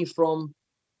the money from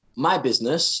my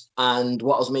business and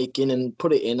what I was making and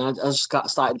put it in. I just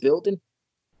started building.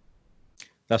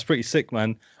 That's pretty sick,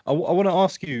 man. I want to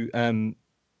ask you,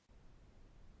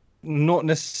 not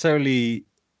necessarily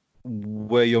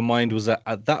where your mind was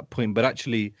at that point, but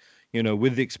actually,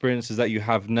 with the experiences that you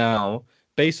have now,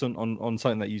 based on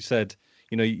something that you said,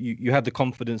 you had the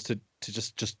confidence to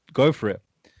just go for it.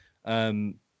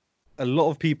 A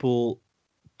lot of people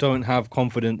don't have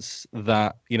confidence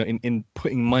that, in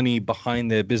putting money behind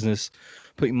their business,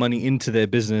 putting money into their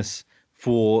business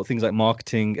for things like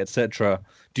marketing, etc.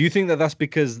 Do you think that that's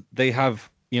because they have,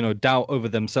 doubt over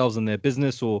themselves and their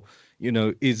business, or,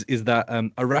 is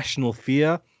that a rational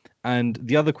fear? And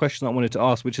the other question I wanted to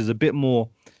ask, which is a bit more,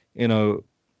 you know,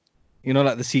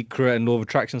 like The Secret and Law of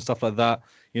Attraction, stuff like that,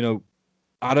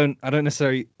 I don't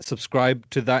necessarily subscribe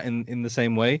to that in the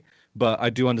same way, but I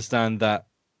do understand that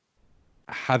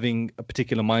having a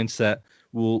particular mindset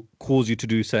will cause you to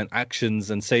do certain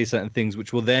actions and say certain things,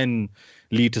 which will then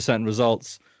lead to certain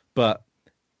results. But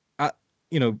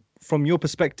from your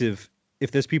perspective,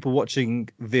 if there's people watching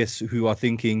this who are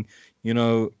thinking, I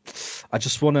want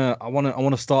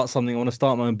to start something, I want to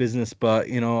start my own business, but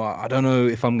I don't know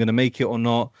if I'm going to make it or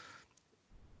not.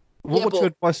 Yeah, What's your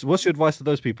but advice? What's your advice to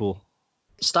those people?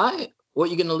 start it. What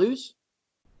are you going to lose?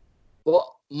 But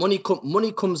money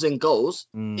comes and goes.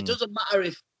 It Mm, doesn't matter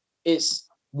if it's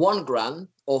 £1,000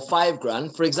 or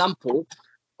 £5,000. For example,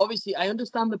 obviously, I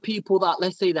understand the people that,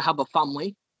 let's say, they have a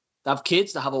family, they have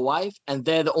kids, they have a wife, and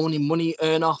they're the only money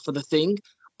earner for the thing.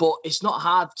 But it's not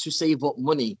hard to save up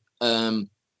money.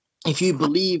 If you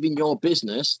believe in your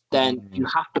business, then you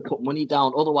mm, have to put money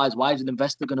down. Otherwise, why is an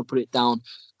investor going to put it down?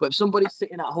 But if somebody's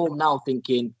sitting at home now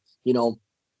thinking,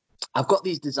 I've got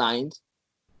these designs,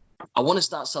 I want to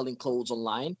start selling clothes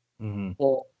online, mm,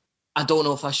 but I don't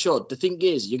know if I should. The thing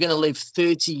is, you're going to live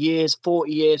 30 years,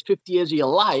 40 years, 50 years of your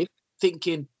life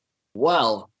thinking,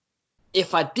 well,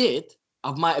 if I did,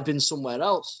 I might have been somewhere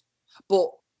else. But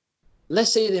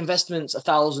let's say the investment's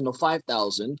 1,000 or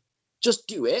 5,000, just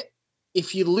do it.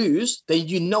 If you lose, then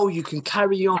you can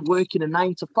carry on working a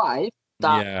 9 to 5.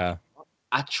 That yeah.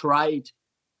 I tried.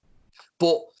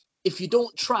 But if you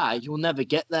don't try, you'll never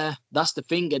get there. That's the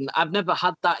thing. And I've never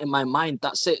had that in my mind.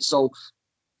 That's it. So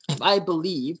if I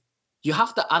believe, you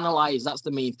have to analyze, that's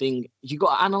the main thing. You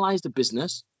got to analyze the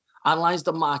business, analyze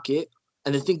the market.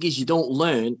 And the thing is, you don't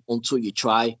learn until you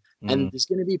try. And Mm, there's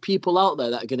going to be people out there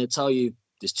that are going to tell you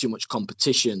there's too much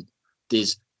competition.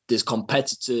 There's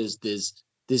competitors. There's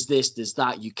this, there's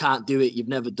that. You can't do it. You've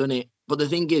never done it. But the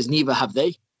thing is, neither have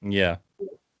they. yeah.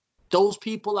 Those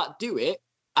people that do it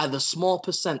are the small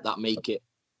percent that make it,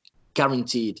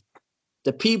 guaranteed.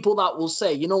 The people that will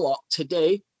say, you know what,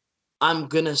 today I'm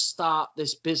going to start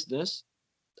this business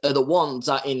are the ones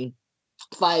that in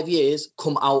 5 years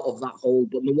come out of that hole.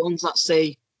 But the ones that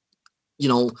say,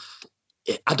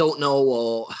 I don't know,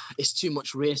 or it's too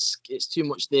much risk, it's too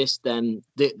much this, then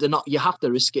they're not. You have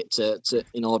to risk it to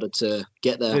in order to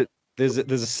get there. There's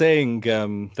a saying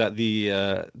that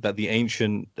the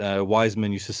ancient wise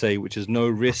men used to say, which is no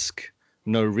risk,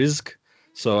 no rizq.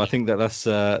 So I think that's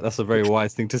a very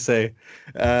wise thing to say.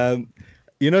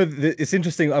 It's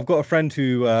interesting. I've got a friend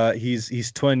who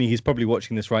he's 20. He's probably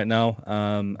watching this right now.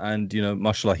 And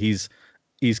mashallah, he's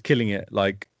killing it.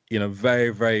 Like,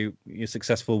 very, very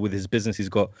successful with his business. He's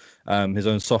got his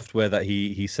own software that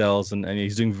he sells, and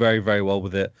he's doing very, very well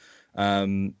with it.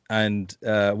 And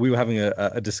we were having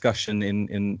a discussion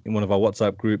in one of our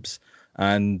WhatsApp groups,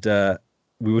 and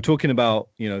we were talking about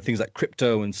things like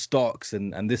crypto and stocks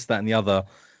and this, that, and the other.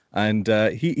 And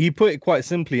he put it quite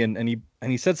simply, and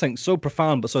he said something so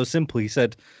profound but so simple. He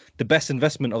said the best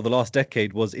investment of the last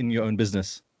decade was in your own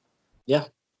business. Yeah,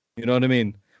 you know what I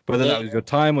mean? Whether that was your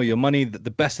time or your money,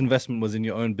 the best investment was in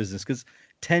your own business, because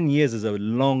 10 years is a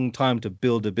long time to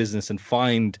build a business and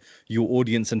find your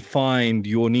audience and find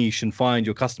your niche and find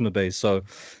your customer base. So,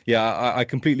 yeah, I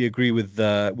completely agree with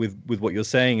what you're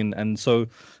saying. And so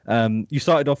you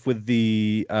started off with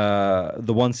the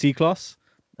 1C class,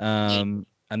 and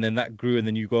then that grew, and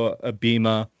then you got a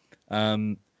Beamer.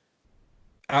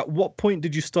 At what point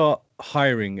did you start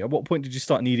hiring? At what point did you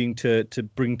start needing to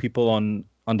bring people on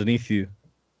underneath you?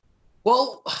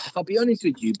 Well, if I'll be honest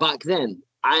with you, back then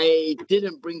I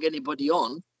didn't bring anybody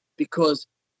on because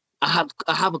I have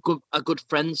a good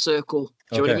friend circle.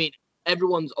 Do you know what I mean?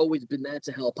 Everyone's always been there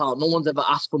to help out. No one's ever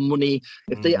asked for money.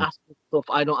 If they ask for stuff,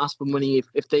 I don't ask for money.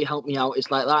 If they help me out, it's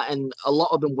like that. And a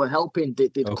lot of them were helping.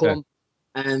 They'd come,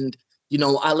 and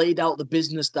I laid out the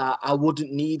business that I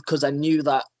wouldn't need, because I knew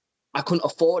that I couldn't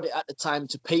afford it at the time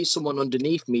to pay someone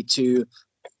underneath me to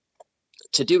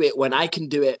do it when I can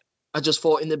do it. I just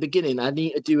thought in the beginning I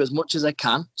need to do as much as I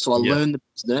can, so I learn the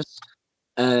business,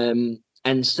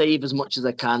 and save as much as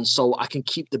I can so I can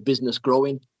keep the business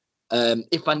growing.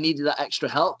 If I needed that extra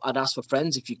help, I'd ask for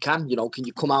friends. If you can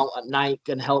you come out at night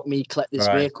and help me collect this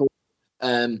vehicle?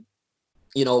 Can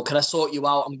I sort you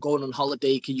out? I'm going on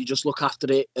holiday. Can you just look after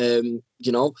it?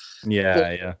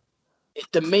 Yeah.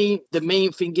 The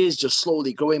main thing is just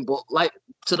slowly growing. But like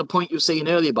to the point you were saying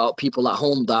earlier about people at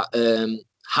home that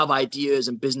have ideas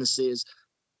and businesses,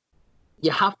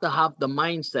 you have to have the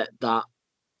mindset that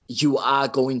you are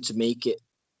going to make it.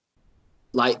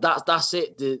 Like that's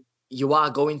it. You are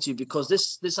going to, because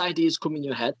this idea is coming in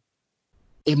your head.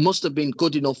 It must have been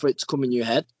good enough for it to come in your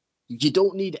head. You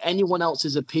don't need anyone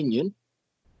else's opinion.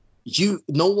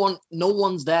 No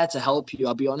one's there to help you.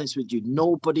 I'll be honest with you.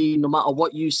 Nobody, no matter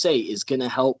what you say, is gonna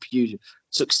help you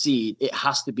succeed. It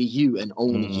has to be you and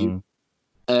only you.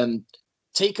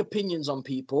 Take opinions on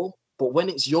people, but when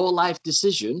it's your life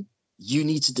decision, you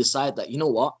need to decide that,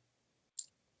 what?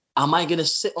 Am I going to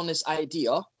sit on this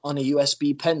idea on a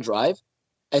USB pen drive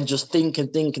and just think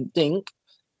and think and think?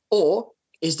 Or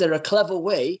is there a clever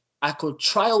way I could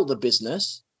trial the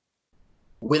business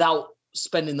without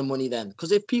spending the money then?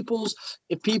 Because if people's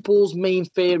main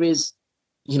fear is,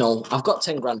 I've got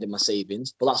 10 grand in my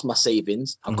savings, but that's my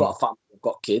savings. I've got a family, I've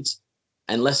got kids.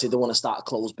 And let's say they want to start a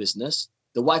clothes business,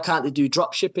 then why can't they do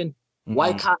drop shipping?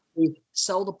 Why can't they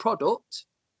sell the product,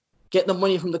 get the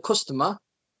money from the customer,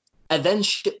 and then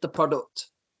ship the product?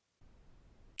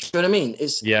 Do you know what I mean?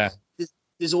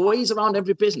 There's ways around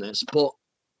every business, but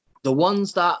the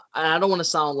ones that, and I don't want to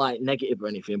sound like negative or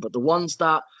anything, but the ones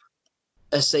that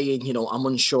are saying, I'm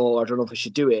unsure, I don't know if I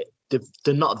should do it,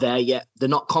 they're not there yet. They're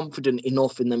not confident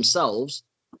enough in themselves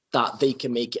that they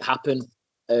can make it happen.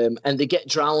 And they get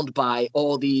drowned by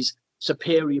all these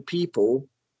superior people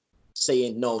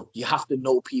saying, no, you have to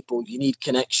know people, you need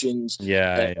connections,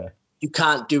 you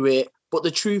can't do it. But the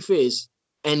truth is,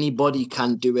 anybody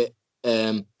can do it.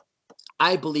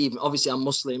 I believe, obviously I'm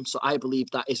Muslim, so I believe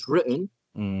that it's written,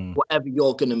 whatever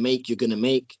you're gonna make, you're gonna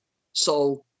make.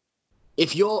 So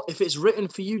if it's written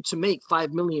for you to make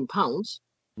 £5 million,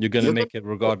 you're gonna make it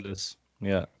regardless.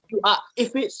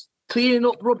 If it's cleaning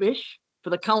up rubbish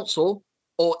for the council,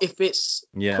 or if it's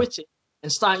quitting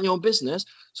and starting your own business.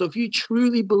 So if you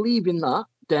truly believe in that,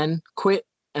 then quit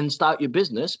and start your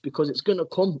business, because it's going to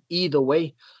come either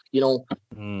way.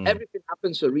 Everything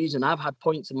happens for a reason. I've had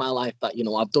points in my life that,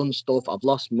 I've done stuff, I've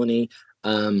lost money.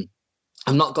 I've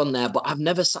not gone there, but I've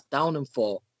never sat down and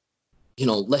thought,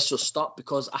 let's just stop,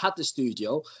 because I had the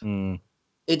studio.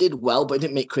 It did well, but it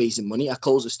didn't make crazy money. I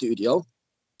closed the studio.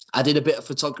 I did a bit of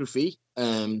photography,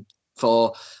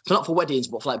 for not for weddings,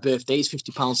 but for like birthdays,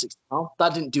 £50, £60.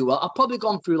 That didn't do well. I've probably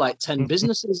gone through like 10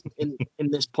 businesses in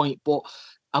this point, but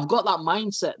I've got that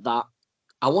mindset that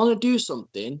I want to do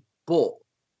something, but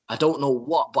I don't know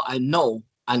what, but I know,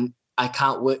 and I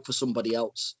can't work for somebody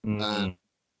else. Mm.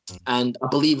 And I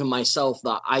believe in myself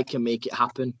that I can make it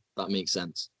happen. That makes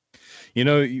sense. You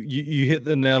know, you hit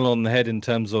the nail on the head in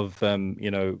terms of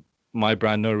you know, my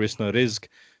brand, no risk, no rizq.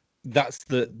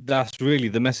 That's really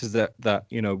the message that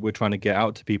you know we're trying to get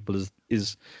out to people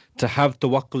is to have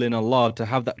tawakkul in Allah, to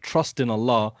have that trust in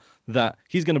Allah that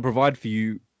He's going to provide for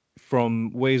you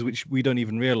from ways which we don't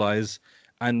even realize.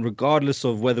 And regardless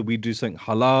of whether we do something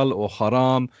halal or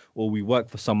haram, or we work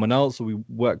for someone else, or we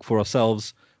work for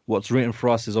ourselves, what's written for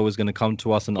us is always going to come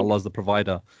to us, and Allah's the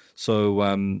provider.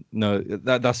 So no,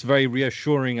 that's very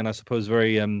reassuring, and I suppose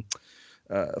very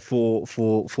for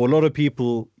a lot of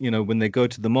people, you know, when they go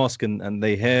to the mosque and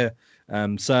they hear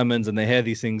sermons and they hear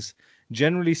these things,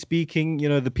 generally speaking, you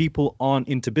know, the people aren't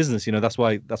into business. You know, that's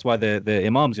why they're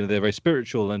imams. You know, they're very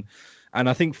spiritual, and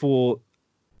I think for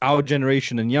our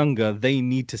generation and younger, they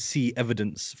need to see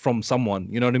evidence from someone.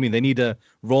 You know what I mean? They need a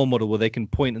role model where they can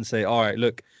point and say, all right,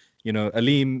 look, you know,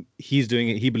 Aleem, he's doing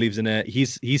it, he believes in it,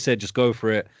 he said just go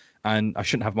for it, and I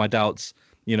shouldn't have my doubts,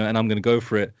 you know, and I'm going to go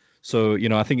for it. So, you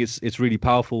know, I think it's really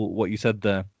powerful what you said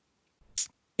there.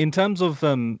 In terms of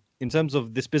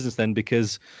this business then,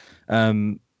 because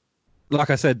like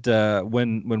I said,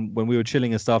 when we were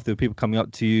chilling and stuff, there were people coming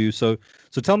up to you. So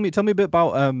tell me a bit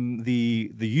about the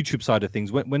YouTube side of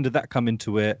things. When did that come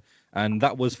into it? And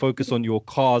that was focused on your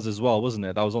cars as well, wasn't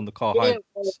it? That was on the car hire.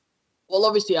 Well,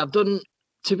 obviously I've done,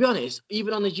 to be honest,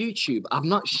 even on the YouTube, I've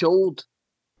not showed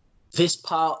this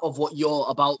part of what you're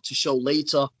about to show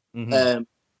later. Mm-hmm.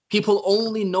 People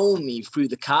only know me through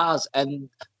the cars, and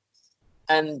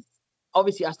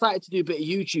obviously I started to do a bit of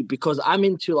YouTube because I'm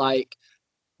into, like,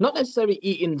 not necessarily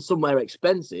eating somewhere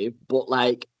expensive, but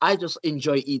like I just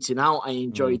enjoy eating out. I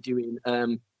enjoy doing,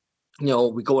 you know,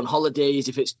 we go on holidays,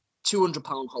 if it's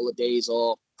 £200 holidays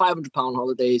or £500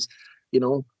 holidays, you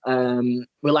know,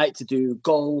 we like to do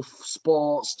golf,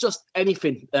 sports, just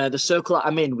anything. The circle that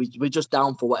I'm in, we're just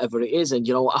down for whatever it is. And,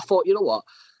 you know, I thought, you know what?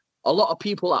 A lot of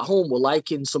people at home were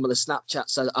liking some of the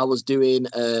Snapchats that I was doing.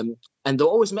 And they'll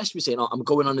always message me saying, oh, I'm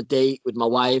going on a date with my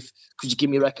wife. Could you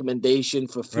give me a recommendation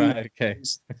for food? Right, okay.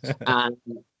 and,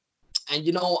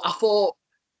 you know, I thought,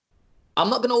 I'm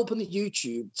not going to open the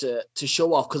YouTube to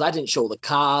show off, because I didn't show the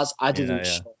cars. I didn't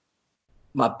show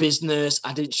my business.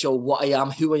 I didn't show what I am,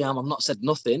 who I am. I've not said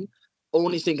nothing.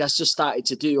 Only thing I just started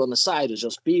to do on the side is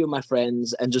just be with my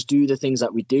friends and just do the things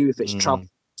that we do. If it's travel,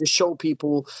 just show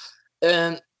people.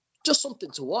 Just something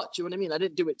to watch, you know what I mean? I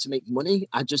didn't do it to make money.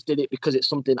 I just did it because it's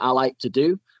something I like to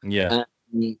do. Yeah.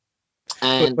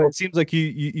 But it seems like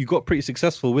you got pretty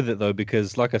successful with it, though,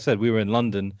 because like I said, we were in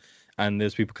London and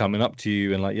there's people coming up to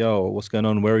you and like, yo, what's going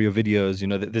on? Where are your videos? You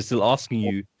know, they're still asking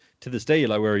you to this day,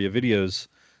 like, where are your videos?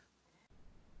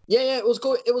 Yeah, it was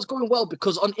going well,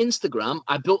 because on Instagram,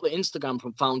 I built the Instagram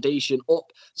from foundation up.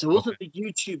 So it wasn't the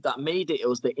YouTube that made it; it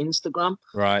was the Instagram.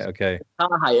 Right. Okay.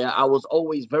 I was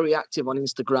always very active on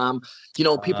Instagram. You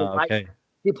know, people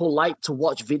like to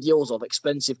watch videos of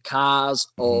expensive cars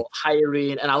or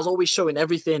hiring, and I was always showing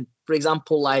everything. For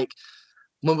example, like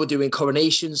when we're doing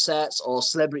coronation sets or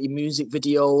celebrity music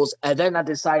videos, and then I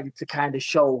decided to kind of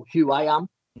show who I am.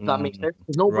 If that makes sense.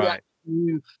 Because nobody actually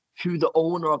knew who the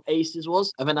owner of Aces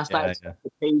was, and then I started the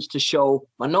page to show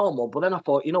my normal. But then I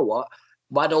thought, you know what?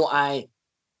 Why don't I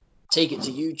take it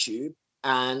to YouTube?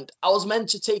 And I was meant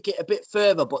to take it a bit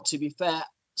further, but to be fair,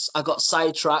 I got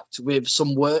sidetracked with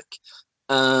some work.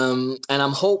 And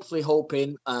I'm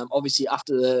hoping, obviously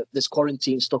after this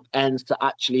quarantine stuff ends, to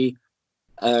actually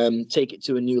take it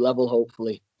to a new level,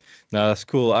 hopefully. No, that's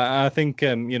cool. I think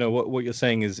you know what you're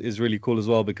saying is really cool as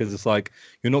well, because it's like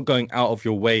you're not going out of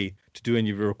your way to do any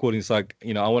of your recording. It's like,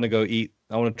 you know, I want to go eat,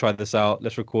 I want to try this out,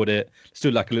 let's record it, let's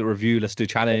do like a little review, let's do a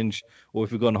challenge, or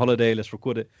if we go on holiday, let's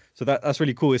record it. So that's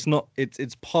really cool.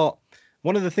 It's part,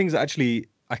 one of the things that actually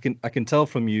I can tell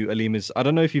from you, Aleem, is I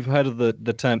don't know if you've heard of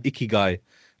the term ikigai,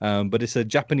 but it's a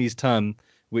Japanese term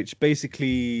which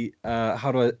basically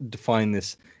how do I define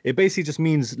this? It basically just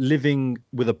means living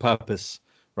with a purpose.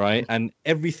 Right. And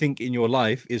everything in your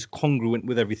life is congruent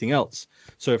with everything else.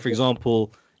 So, for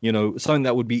example, you know, something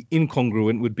that would be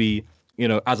incongruent would be, you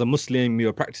know, as a Muslim, you're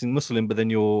a practicing Muslim, but then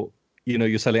you're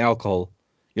selling alcohol.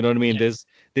 You know what I mean?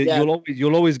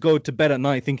 You'll always go to bed at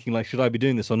night thinking like, should I be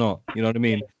doing this or not? You know what I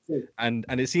mean? And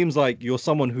it seems like you're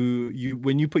someone who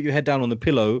when you put your head down on the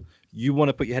pillow, you want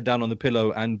to put your head down on the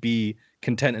pillow and be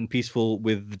content and peaceful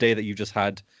with the day that you've just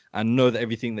had, and know that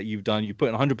everything that you've done, you put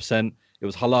in 100%, it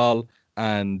was halal.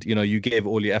 And you know, you gave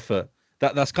all your effort.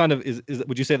 That's kind of is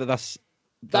would you say that's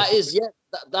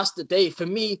that's the day for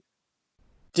me?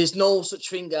 There's no such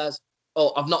thing as,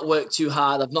 oh, I've not worked too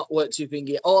hard, I've not worked too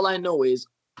thingy. All I know is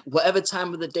whatever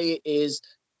time of the day it is,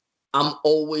 I'm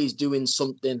always doing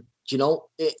something. You know,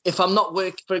 if I'm not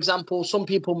working, for example, some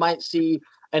people might see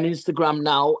an Instagram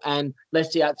now, and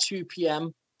let's say at 2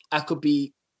 p.m. I could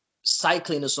be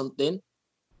cycling or something,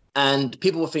 and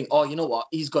people will think, oh, you know what,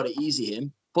 he's got it easy,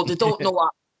 him. But they don't know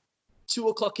at 2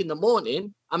 o'clock in the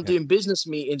morning, I'm doing business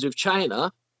meetings with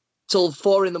China till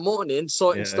 4 in the morning,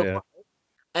 sorting stuff out.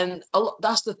 And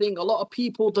that's the thing. A lot of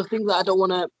people, the thing that I don't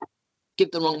want to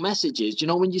give the wrong message is, you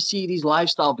know, when you see these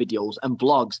lifestyle videos and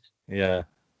vlogs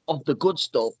of the good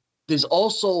stuff, there's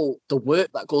also the work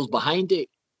that goes behind it.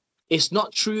 It's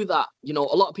not true that, you know,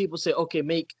 a lot of people say, okay,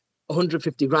 make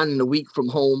 150 grand in a week from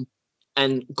home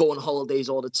and go on holidays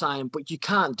all the time, but you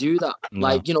can't do that. No.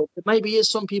 Like, you know, there maybe is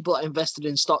some people that invested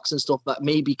in stocks and stuff that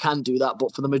maybe can do that,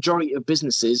 but for the majority of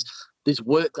businesses, there's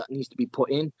work that needs to be put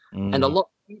in. And a lot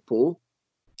of people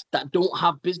that don't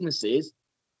have businesses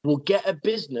will get a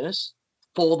business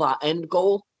for that end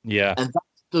goal. Yeah. And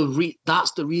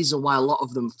that's the reason why a lot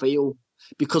of them fail.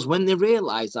 Because when they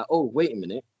realize that, oh, wait a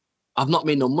minute, I've not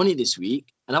made no money this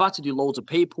week, and I've had to do loads of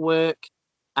paperwork,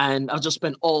 and I've just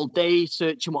spent all day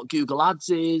searching what Google Ads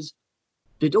is,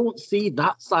 they don't see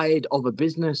that side of a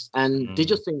business. And they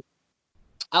just think,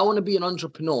 I want to be an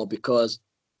entrepreneur because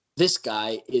this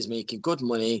guy is making good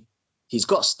money, he's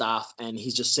got staff, and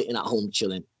he's just sitting at home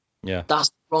chilling. Yeah. That's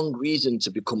the wrong reason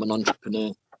to become an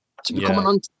entrepreneur. To become an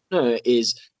entrepreneur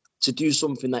is to do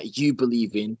something that you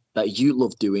believe in, that you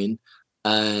love doing,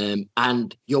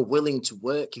 and you're willing to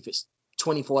work. If it's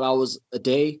 24 hours a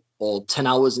day or 10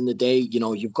 hours in the day, you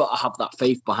know, you've got to have that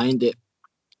faith behind it.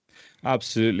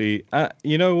 Absolutely.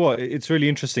 You know what? It's really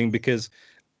interesting because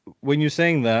when you're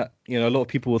saying that, you know, a lot of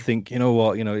people will think, you know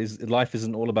what, you know, life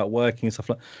isn't all about working and stuff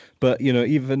like that. But, you know,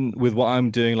 even with what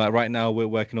I'm doing, like right now, we're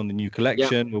working on the new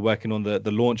collection. We're working on the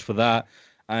launch for that.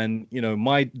 And, you know,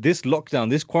 this lockdown,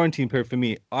 this quarantine period for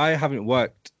me, I haven't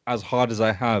worked as hard as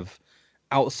I have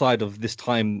outside of this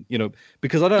time, you know,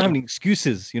 because I don't have any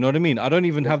excuses. You know what I mean? I don't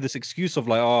even have this excuse of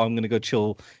like, oh, I'm going to go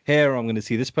chill here. I'm going to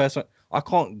see this person. I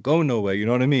can't go nowhere. You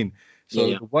know what I mean? So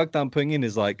the work that I'm putting in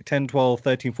is like 10, 12,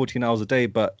 13, 14 hours a day,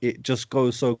 but it just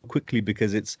goes so quickly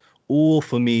because it's all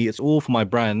for me. It's all for my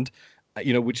brand,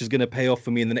 you know, which is going to pay off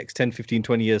for me in the next 10, 15,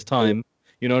 20 years time.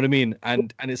 You know what I mean?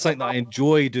 And it's something that I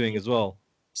enjoy doing as well.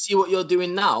 See what you're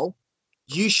doing now?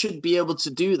 You should be able to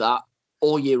do that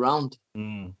all year round.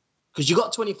 Because you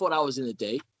got 24 hours in a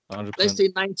day. 100%. Let's say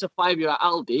 9 to 5, you're at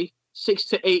Aldi, 6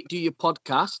 to 8, do your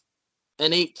podcast,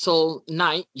 and 8 till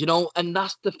 9, you know, and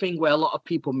that's the thing where a lot of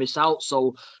people miss out.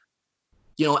 So,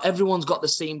 you know, everyone's got the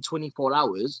same 24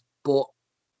 hours, but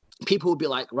people will be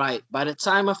like, right, by the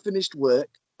time I finished work,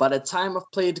 by the time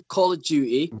I've played Call of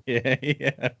Duty,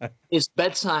 it's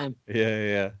bedtime.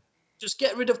 Just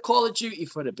get rid of Call of Duty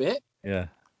for a bit.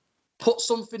 Put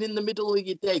something in the middle of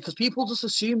your day, because people just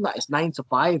assume that it's 9 to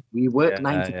 5. We work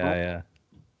 9 to 5.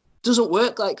 Doesn't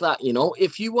work like that, you know.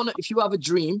 If you have a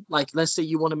dream, like let's say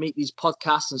you want to make these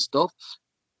podcasts and stuff,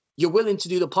 you're willing to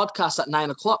do the podcast at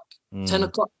 9 o'clock, 10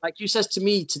 o'clock. Like you says to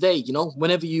me today, you know,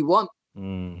 whenever you want.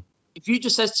 If you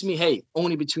just says to me, hey,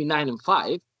 only between 9 and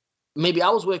 5, maybe I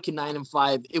was working 9 and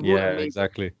 5. It wouldn't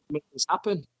make this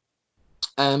happen.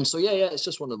 So it's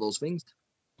just one of those things.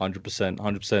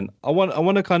 100%. I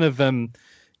want to kind of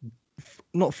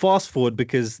not fast forward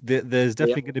because there's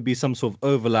definitely going to be some sort of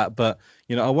overlap, but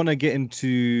you know, I want to get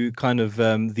into kind of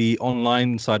the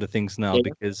online side of things now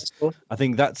because cool. I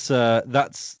think that's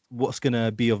what's going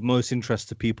to be of most interest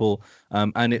to people,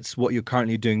 and it's what you're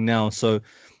currently doing now. So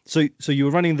you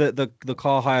were running the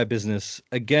car hire business.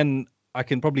 Again, I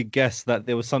can probably guess that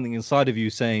there was something inside of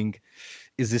you saying,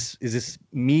 is this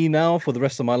me now for the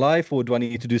rest of my life, or do I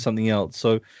need to do something else?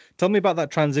 So tell me about that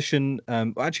transition.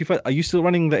 Actually, are you still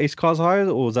running the Ace Cars Hire,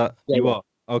 or is that you are?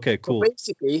 Okay, cool. So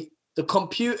basically, the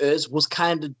computers was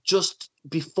kind of just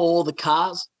before the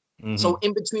cars. So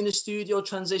in between the studio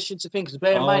transition to things.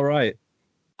 Bear in mind, right.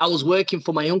 I was working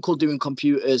for my uncle doing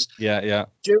computers. Yeah.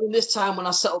 During this time when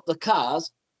I set up the cars,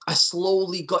 I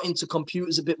slowly got into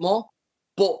computers a bit more.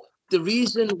 But the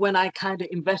reason when I kind of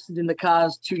invested in the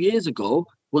cars 2 years ago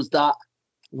was that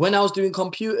when I was doing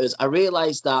computers, I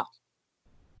realized that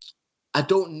I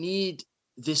don't need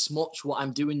this much what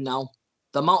I'm doing now.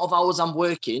 The amount of hours I'm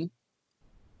working,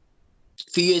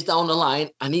 a few years down the line,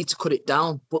 I need to cut it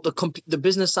down. But the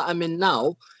business that I'm in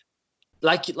now,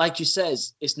 like you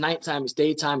says, it's nighttime, it's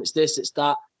daytime, it's this, it's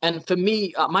that. And for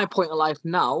me, at my point of life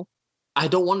now, I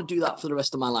don't want to do that for the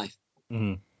rest of my life.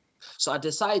 So I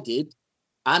decided,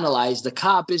 analyze the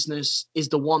car business is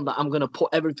the one that I'm going to put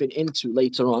everything into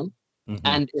later on.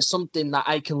 And it's something that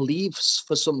I can leave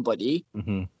for somebody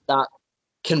that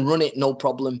can run it no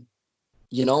problem.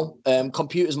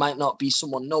 Computers might not be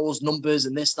someone knows numbers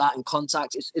and this, that, and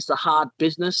contacts. It's a hard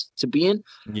business to be in.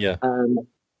 Yeah.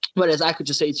 Whereas I could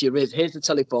just say to you, Riz, here's the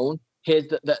telephone. Here's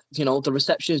the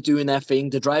reception is doing their thing.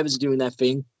 The drivers are doing their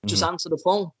thing. Just answer the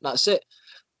phone. That's it.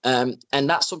 And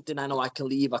that's something I know I can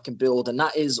leave, I can build. And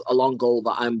that is a long goal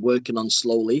that I'm working on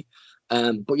slowly.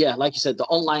 But yeah, like you said, the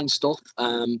online stuff,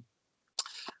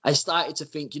 I started to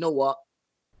think, you know what?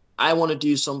 I want to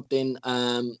do something,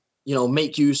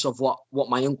 make use of what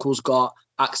my uncle's got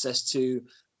access to,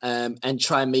 and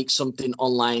try and make something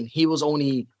online. He was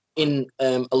only in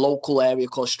a local area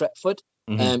called Stretford,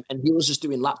 and he was just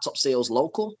doing laptop sales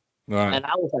local. Right. And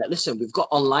I was like, listen, we've got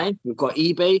online, we've got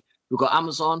eBay, we've got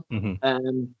Amazon.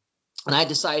 And I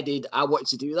decided I wanted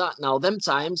to do that. Now, them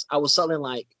times I was selling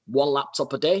like one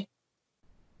laptop a day,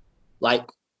 like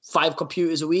 5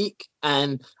 computers a week.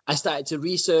 And I started to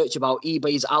research about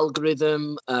eBay's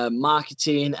algorithm,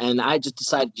 marketing. And I just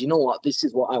decided, you know what, this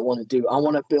is what I want to do. I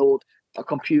want to build a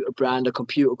computer brand, a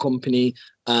computer company.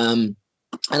 And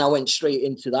I went straight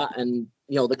into that. And,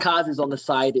 the cars is on the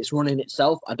side. It's running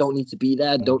itself. I don't need to be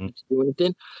there. Don't need to do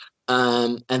anything.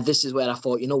 And this is where I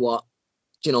thought, you know what,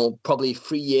 probably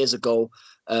 3 years ago,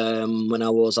 I'm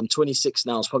 26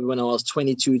 now. It's probably when I was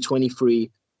 22, 23,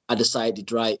 I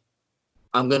decided, right,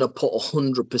 I'm going to put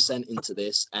 100% into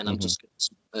this, and I'm just going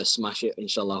to smash it,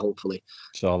 inshallah, hopefully.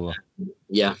 Inshallah.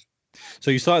 Yeah.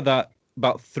 So you started that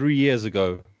about 3 years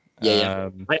ago. Yeah.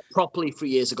 Like, properly 3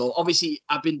 years ago. Obviously,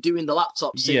 I've been doing the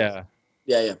laptop since. Yeah.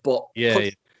 But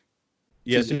yeah.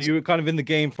 So you were kind of in the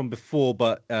game from before,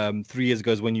 but 3 years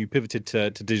ago is when you pivoted to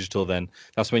digital. Then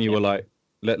that's when you were like,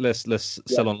 let's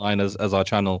sell online as our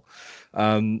channel.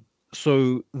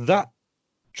 So that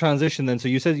transition then. So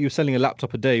you said you were selling a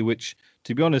laptop a day, which,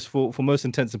 to be honest, for most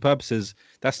intents and purposes,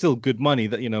 that's still good money.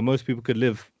 That most people could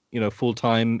live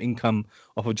full-time income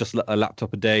off of just a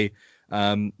laptop a day.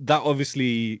 That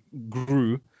obviously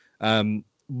grew.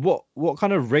 What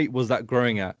kind of rate was that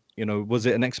growing at? Was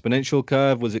it an exponential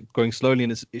curve? Was it growing slowly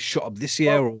and it shot up this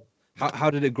year? Or how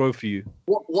did it grow for you?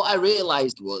 What I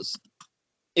realized was,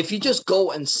 if you just go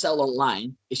and sell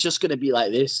online, it's just going to be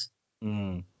like this.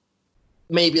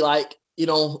 Maybe like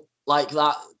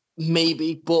that,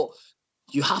 maybe, but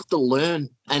you have to learn.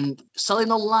 And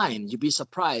selling online, you'd be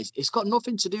surprised. It's got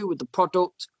nothing to do with the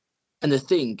product and the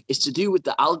thing. It's to do with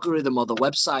the algorithm or the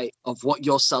website of what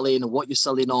you're selling and what you're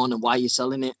selling on and why you're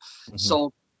selling it.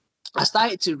 So I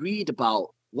started to read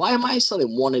about, why am I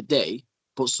selling one a day,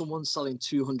 but someone's selling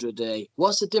 200 a day?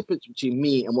 What's the difference between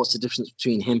me and what's the difference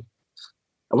between him?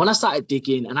 And when I started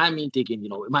digging, and I mean digging,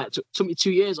 it might took me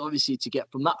 2 years, obviously, to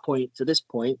get from that point to this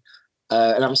point.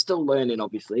 And I'm still learning,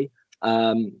 obviously.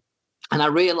 And I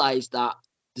realized that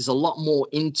there's a lot more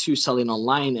into selling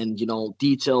online and,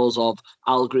 details of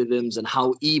algorithms and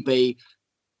how eBay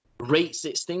rates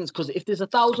its things. Because if there's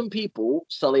 1,000 people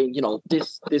selling,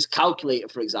 this calculator,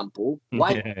 for example,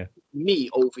 why me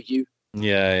over you?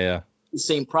 Yeah. The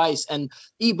same price. And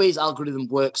eBay's algorithm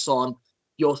works on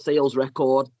your sales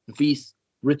record, this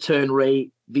return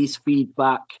rate, this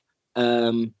feedback.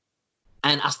 And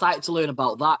I started to learn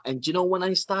about that. And when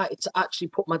I started to actually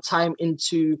put my time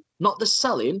into not the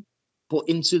selling, but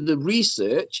into the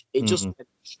research, it just went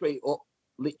straight up.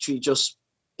 Literally,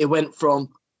 it went from,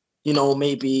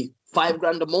 maybe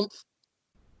 $5,000 a month,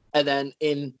 and then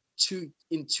in 2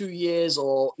 years,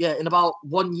 or in about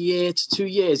 1 year to 2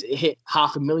 years, it hit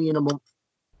 $500,000 a month.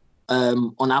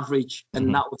 On average,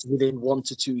 and that was within 1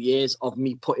 to 2 years of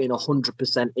me putting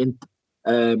 100% in.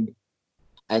 And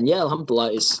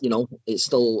alhamdulillah, it's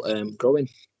still growing.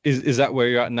 Is that where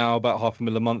you're at now, about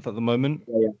 $500,000 a month at the moment?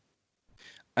 Yeah.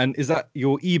 And is that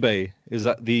your eBay? Is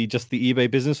that just the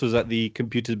eBay business, or is that the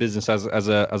computer business as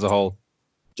a whole?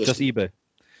 Just eBay.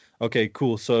 Okay,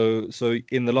 cool. So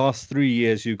in the last 3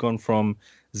 years, you've gone from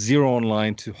 0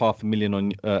 online to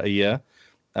 $500,000 a year.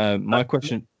 My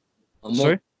question.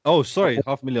 Sorry. Oh, sorry,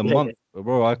 $500,000 a month,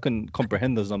 bro. I couldn't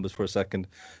comprehend those numbers for a second.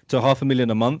 To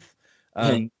 $500,000 a month.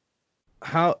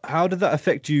 How did that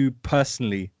affect you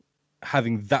personally,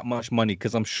 having that much money?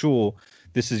 Because I'm sure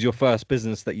this is your first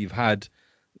business that you've had,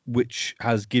 which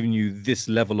has given you this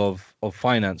level of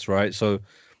finance, right? So,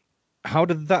 how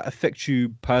did that affect you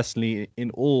personally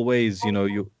in all ways?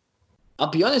 I'll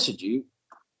be honest with you,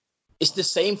 it's the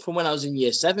same from when I was in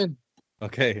year 7.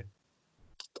 Okay.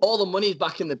 All the money's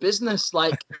back in the business.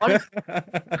 Like, I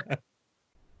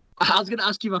was going to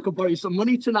ask you if I could borrow some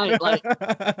money tonight. Like,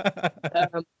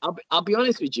 I'll be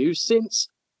honest with you. Since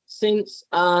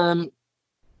the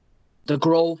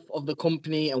growth of the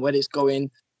company and where it's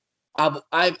going,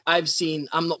 I've seen.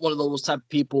 I'm not one of those type of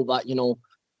people that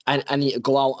I need to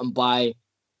go out and buy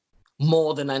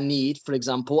more than I need, for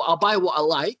example. I'll buy what I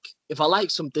like. If I like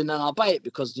something, then I'll buy it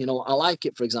because, you know, I like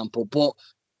it, for example. But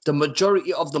the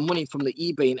majority of the money from the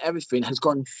eBay and everything has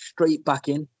gone straight back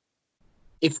in.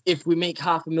 If we make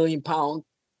 £500,000,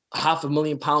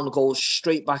 £500,000 goes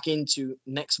straight back into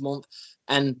next month.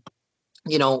 And,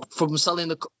 you know, from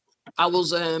selling I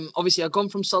was obviously I've gone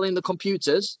from selling the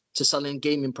computers to selling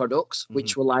gaming products,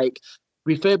 which were like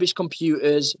refurbished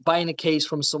computers, buying a case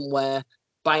from somewhere,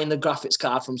 buying the graphics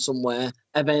card from somewhere.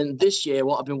 And then this year,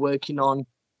 what I've been working on,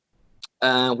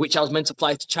 which I was meant to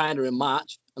fly to China in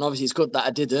March, and obviously it's good that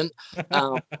I didn't.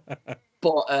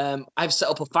 But I've set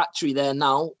up a factory there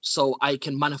now, so I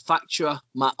can manufacture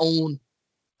my own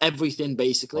everything,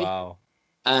 basically. Wow.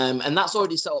 And that's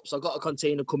already set up. So I've got a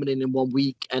container coming in 1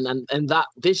 week, and that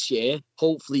this year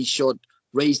hopefully should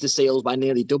raise the sales by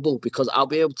nearly double, because I'll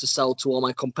be able to sell to all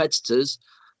my competitors,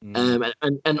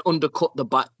 and undercut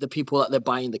the people that they're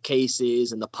buying the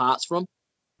cases and the parts from,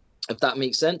 if that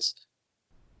makes sense.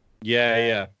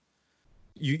 Yeah.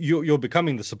 You're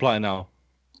becoming the supplier now.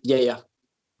 Yeah.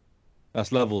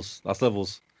 That's levels.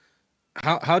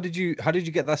 How did you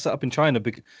get that set up in China?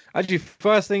 Because actually,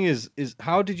 first thing is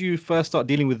how did you first start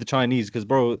dealing with the Chinese? Because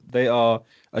bro, they are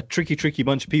a tricky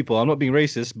bunch of people. I'm not being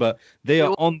racist, but they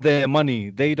are on their money.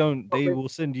 They will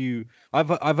send you. I've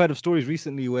heard of stories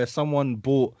recently where someone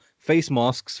bought face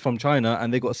masks from China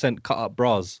and they got sent cut up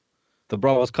bras. The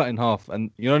bra was cut in half,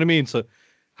 and you know what I mean. So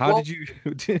how did you?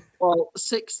 Well,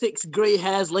 six grey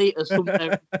hairs later,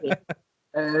 something.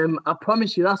 I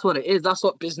promise you, that's what it is. That's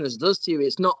what business does to you.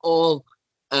 It's not all,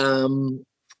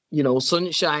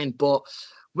 sunshine. But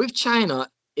with China,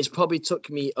 it's probably took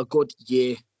me a good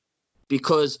year,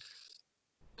 because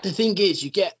the thing is,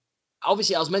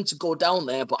 obviously I was meant to go down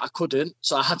there, but I couldn't.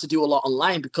 So I had to do a lot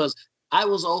online, because I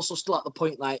was also still at the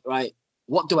point like, right,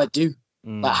 what do I do?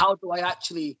 Like, how do I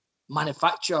actually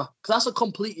manufacture? Because that's a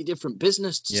completely different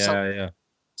business to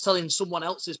selling someone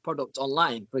else's product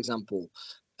online, for example.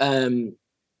 And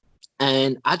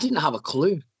I didn't have a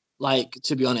clue, like,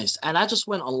 to be honest. And I just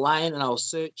went online and I was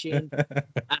searching.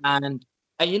 and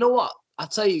you know what? I'll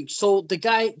tell you. So the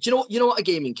guy, do you know what a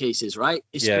gaming case is, right?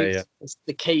 It's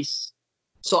the case.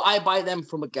 So I buy them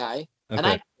from a guy. Okay.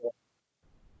 And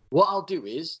what I'll do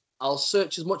is I'll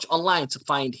search as much online to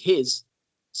find his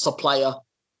supplier,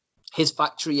 his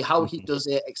factory, how he does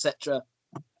it, etc.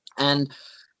 And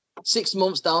 6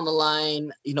 months down the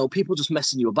line, you know, people just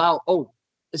messing you about. Oh,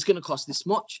 it's going to cost this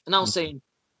much. And I was saying,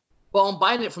 well, I'm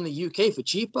buying it from the UK for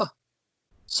cheaper.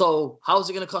 So how is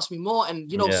it going to cost me more?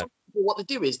 And, you know, some people, what they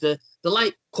do is they're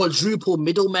like quadruple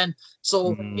middlemen.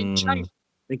 So in China,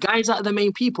 the guys that are the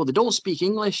main people, they don't speak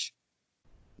English.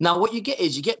 Now, what you get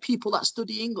is you get people that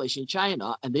study English in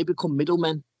China and they become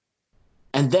middlemen.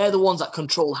 And they're the ones that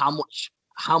control how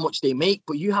much they make.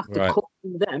 But you have to cut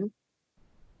from them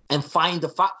and find the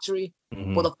factory.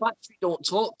 But the factory don't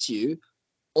talk to you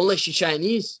unless you're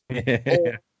Chinese,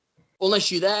 or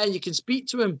unless you're there and you can speak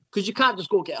to him, because you can't just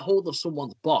go get a hold of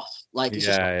someone's boss. Like, it's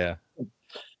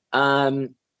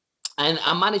and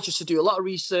I managed just to do a lot of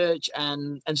research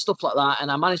and stuff like that,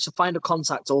 and I managed to find a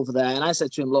contact over there. And I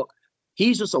said to him, look,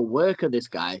 he's just a worker. This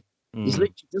guy, he's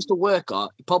literally just a worker.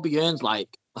 He probably earns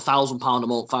like £1,000 a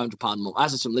month, £500 a month. I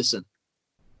said to him, listen,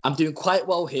 I'm doing quite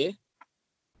well here.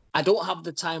 I don't have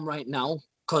the time right now,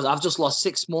 because I've just lost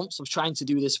 6 months of trying to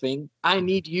do this thing. I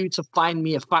need you to find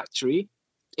me a factory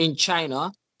in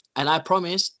China, and I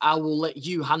promise I will let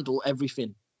you handle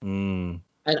everything.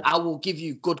 And I will give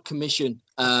you good commission.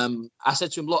 I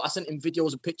said to him, look, I sent him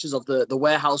videos and pictures of the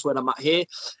warehouse where I'm at here.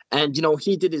 And, you know,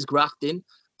 he did his grafting.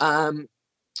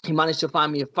 He managed to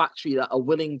find me a factory that are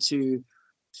willing to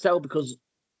sell, because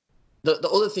the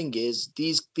other thing is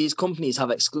these companies have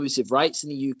exclusive rights in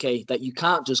the UK that you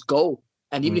can't just go.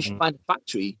 And even if you find a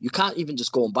factory, you can't even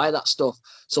just go and buy that stuff.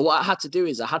 So what I had to do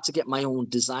is I had to get my own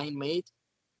design made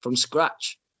from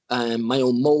scratch, my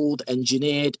own mold,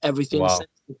 engineered, everything, sent to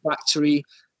the factory.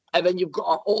 And then you've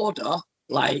got to order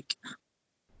like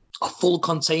a full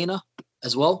container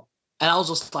as well. And I was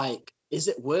just like, is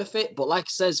it worth it? But like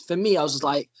it says, for me, I was just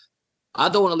like, I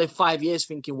don't want to live 5 years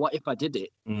thinking, what if I did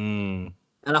it? And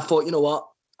I thought, you know what?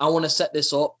 I want to set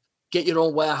this up. Get your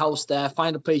own warehouse there.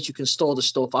 Find a place you can store the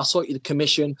stuff. I'll sort you the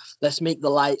commission. Let's make the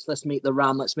lights. Let's make the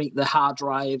RAM. Let's make the hard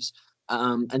drives,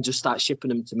 and just start shipping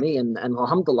them to me. And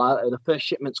alhamdulillah, the first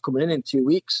shipment's coming in 2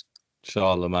 weeks.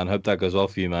 Inshallah, man. Hope that goes well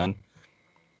for you, man.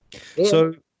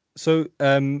 Yeah. So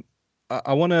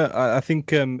I want to. I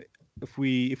think if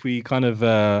we kind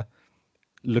of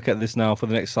look at this now for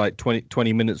the next like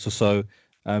 20 minutes or so,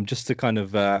 just to kind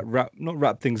of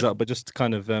wrap things up, but just to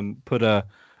kind of put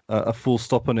a full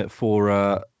stop on it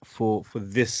for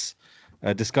this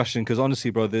discussion, because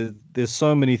honestly, bro, there's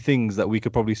so many things that we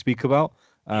could probably speak about,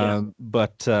 Yeah.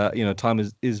 but time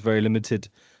is very limited.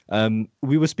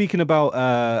 We were speaking about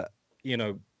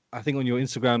I think on your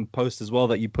Instagram post as well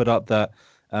that you put up that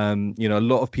a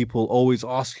lot of people always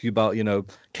ask you about,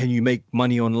 can you make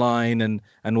money online and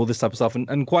all this type of stuff,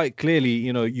 and quite clearly,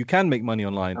 you can make money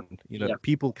online. Yeah.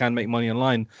 People can make money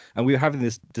online, and we were having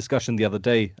this discussion the other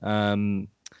day.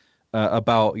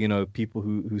 About people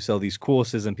who sell these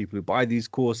courses and people who buy these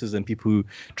courses and people who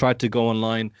try to go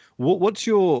online. What's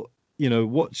your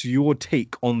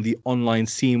take on the online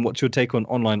scene? What's your take on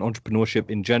online entrepreneurship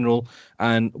in general?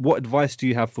 And what advice do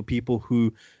you have for people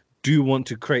who do want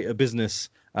to create a business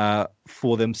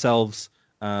for themselves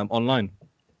online?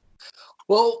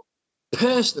 Well,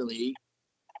 personally,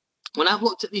 when I've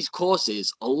looked at these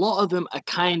courses, a lot of them are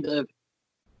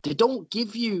they don't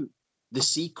give you the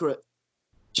secret.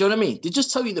 Do you know what I mean? They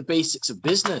just tell you the basics of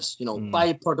business, buy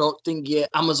a product, thingy,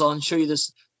 Amazon, show you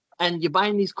this. And you're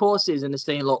buying these courses and they're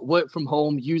saying, look, work from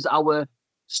home, use our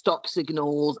stock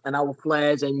signals and our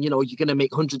flares, and, you're going to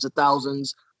make hundreds of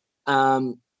thousands.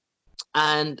 And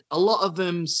a lot of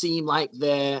them seem like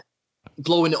they're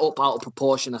blowing it up out of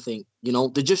proportion, I think.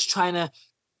 They're just trying to,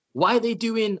 why are they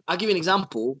doing, I'll give you an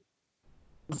example.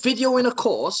 Videoing a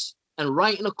course and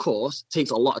writing a course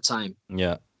takes a lot of time.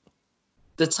 Yeah.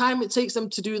 The time it takes them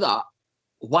to do that,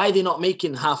 why are they not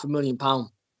making £500,000?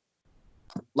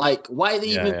 Like, why are they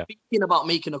even thinking about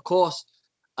making a course?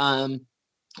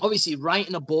 Obviously,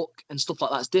 writing a book and stuff like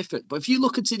that's different. But if you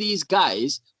look into these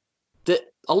guys, that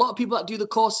a lot of people that do the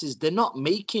courses, they're not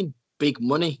making big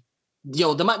money. They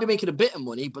might be making a bit of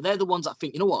money, but they're the ones that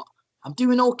think, you know what, I'm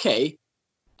doing okay.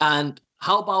 And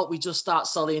how about we just start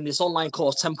selling this online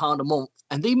course, £10 a month?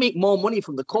 And they make more money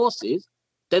from the courses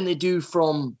than they do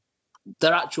from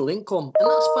their actual income. And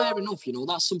that's fair enough,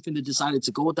 that's something they decided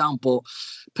to go down. But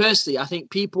personally, I think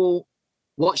people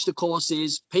watch the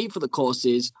courses, pay for the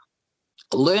courses,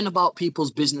 learn about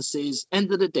people's businesses.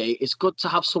 End of the day, it's good to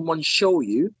have someone show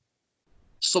you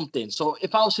something. So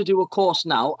if I was to do a course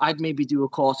now, I'd maybe do a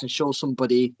course and show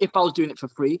somebody, if I was doing it for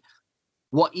free,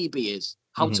 what eBay is,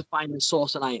 how to find and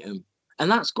source an item. And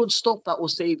that's good stuff that will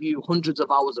save you hundreds of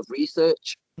hours of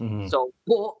research. So,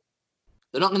 but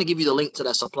they're not going to give you the link to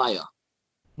their supplier.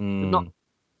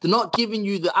 They're not giving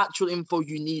you the actual info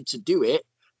you need to do it.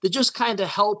 They're just kind of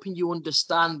helping you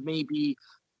understand maybe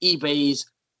eBay's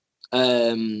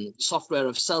software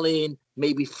of selling,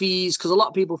 maybe fees. Because a lot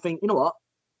of people think, you know what,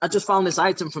 I just found this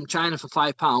item from China for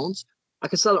 £5. I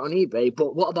can sell it on eBay,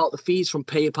 but what about the fees from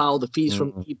PayPal, the fees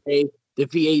from eBay, the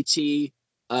VAT,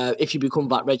 if you become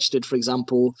VAT registered, for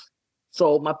example.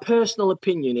 So my personal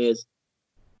opinion is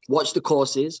watch the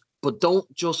courses, but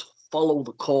don't just follow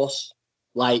the course.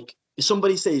 Like, if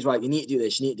somebody says, right, you need to do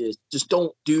this, just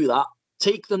don't do that.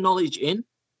 Take the knowledge in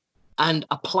and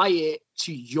apply it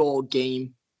to your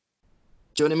game.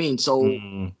 Do you know what I mean?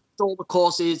 So all the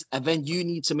courses, and then you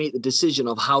need to make the decision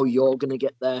of how you're going to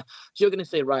get there. So you're going to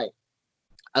say, right,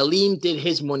 Aleem did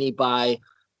his money by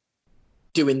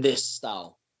doing this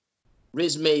style.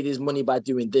 Riz made his money by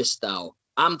doing this style.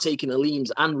 I'm taking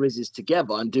Aleem's and Riz's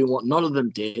together and doing what none of them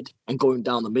did and going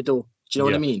down the middle. Do you know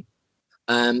what I mean?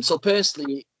 So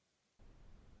personally,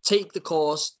 take the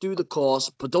course, do the course,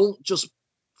 but don't just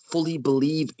fully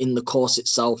believe in the course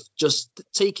itself. Just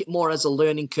take it more as a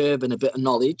learning curve and a bit of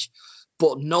knowledge,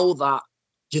 but know that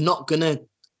you're not going to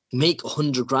make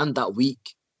 100 grand that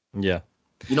week. Yeah.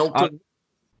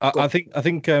 I think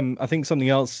something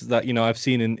else that I've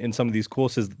seen in some of these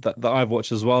courses that I've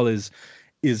watched as well is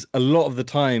a lot of the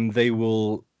time they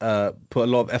will put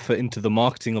a lot of effort into the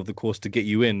marketing of the course to get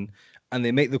you in, and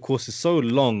they make the courses so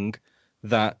long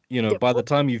that by the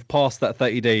time you've passed that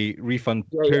 30-day refund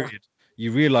period,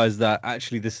 you realize that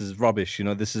actually this is rubbish.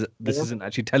 This isn't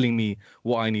actually telling me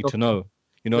what I need to know.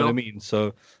 You know what I mean?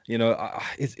 So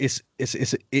it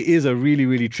is a really,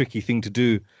 really tricky thing to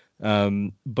do.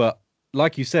 But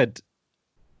like you said,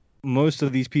 most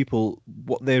of these people,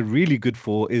 what they're really good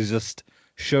for is just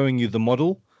showing you the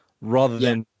model rather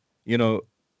than,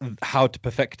 how to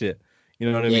perfect it.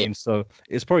 You know what I mean? So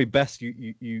it's probably best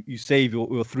you save your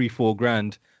 3-4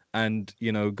 grand and,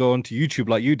 go onto YouTube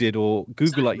like you did or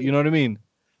Google like, you know what I mean?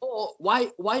 Or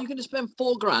why are you going to spend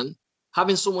 4 grand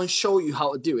having someone show you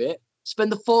how to do it?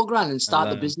 Spend the 4 grand and start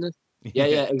the business. Yeah,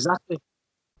 exactly.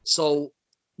 So,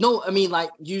 no, I mean, like,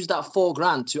 use that 4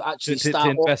 grand to actually start to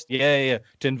invest.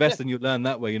 To invest, and you learn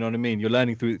that way. You know what I mean? You're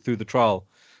learning through the trial.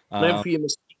 Learn through your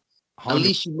mistakes. 100%. At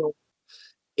least you know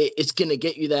it's gonna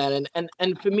get you there.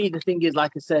 And for me, the thing is,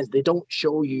 like I said, they don't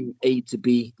show you A to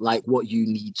B like what you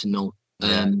need to know.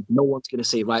 No one's gonna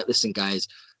say, right, listen, guys,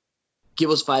 give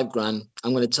us $5,000.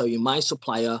 I'm going to tell you my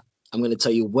supplier. I'm going to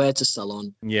tell you where to sell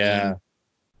on. Yeah.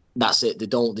 That's it. They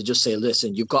just say,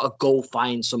 listen, you've got to go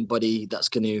find somebody that's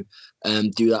going to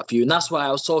do that for you. And that's why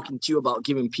I was talking to you about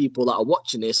giving people that are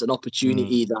watching this an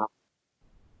opportunity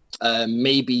that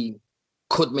maybe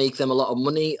could make them a lot of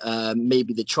money.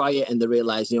 Maybe they try it and they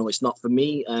realize, it's not for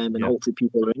me. And hopefully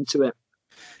people are into it.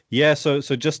 Yeah, so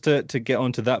just to get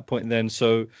onto that point then,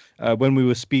 so when we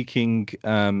were speaking,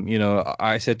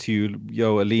 I said to you,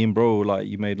 yo, Aleem, bro, like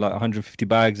you made like 150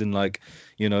 bags in like,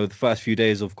 the first few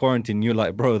days of quarantine. You're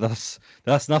like, bro, that's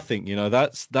nothing,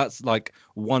 that's like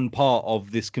one part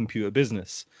of this computer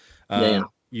business.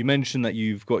 You mentioned that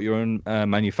you've got your own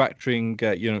manufacturing,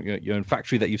 your own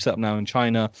factory that you've set up now in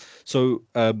China. So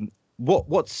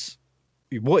what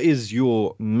is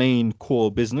your main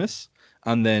core business?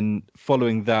 And then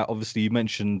following that, obviously, you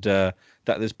mentioned that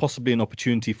there's possibly an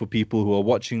opportunity for people who are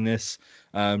watching this,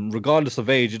 regardless of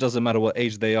age. It doesn't matter what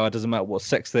age they are. It doesn't matter what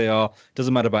sex they are. It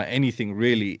doesn't matter about anything,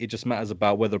 really. It just matters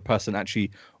about whether a person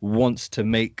actually wants to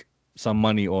make some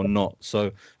money or not. So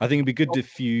I think it'd be good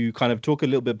if you kind of talk a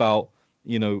little bit about,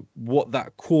 what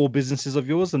that core business is of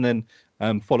yours, and then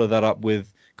follow that up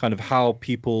with kind of how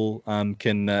people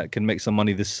can make some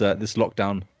money this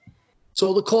lockdown.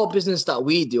 So the core business that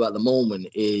we do at the moment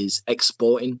is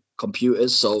exporting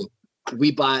computers. So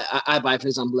I buy, for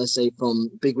example, let's say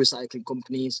from big recycling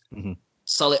companies,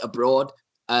 sell it abroad.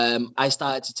 I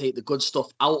started to take the good stuff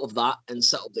out of that and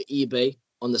set up the eBay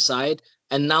on the side.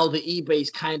 And now the eBay is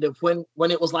kind of,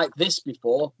 when it was like this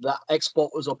before, that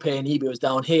export was up here and eBay was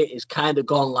down here, it's kind of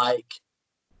gone like,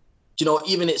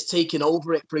 even it's taken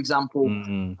over it, for example.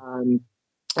 And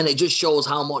it just shows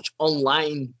how much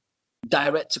online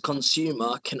direct to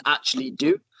consumer can actually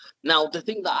do. Now, the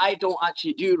thing that I don't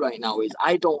actually do right now is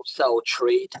I don't sell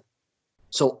trade.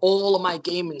 So all of my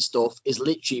gaming stuff is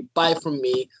literally buy from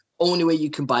me. Only way you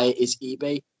can buy it is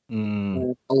eBay.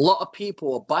 A lot of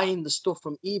people are buying the stuff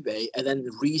from eBay and then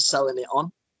reselling it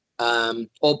on,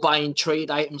 or buying trade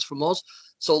items from us.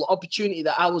 So the opportunity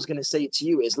that I was going to say to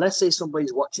you is, let's say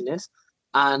somebody's watching this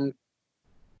and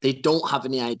they don't have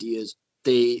any ideas.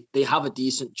 They have a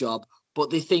decent job, but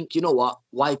they think, you know what,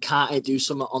 why can't I do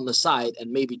something on the side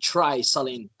and maybe try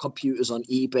selling computers on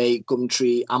eBay,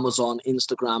 Gumtree, Amazon,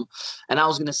 Instagram? And I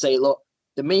was going to say, look,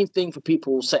 the main thing for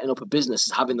people setting up a business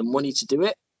is having the money to do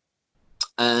it.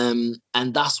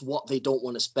 And that's what they don't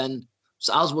want to spend.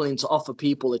 So I was willing to offer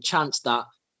people a chance that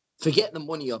forget the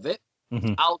money of it.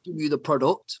 I'll give you the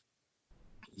product.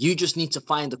 You just need to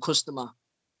find the customer.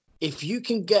 If you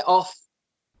can get out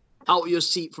of your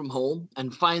seat from home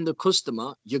and find the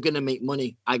customer, you're going to make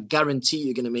money. I guarantee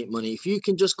you're going to make money. If you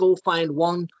can just go find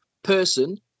one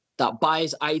person that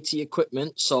buys IT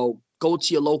equipment, so go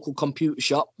to your local computer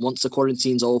shop once the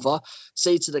quarantine's over,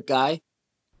 say to the guy,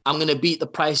 I'm going to beat the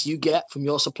price you get from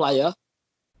your supplier.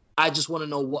 I just want to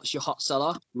know what's your hot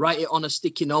seller. Write it on a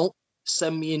sticky note,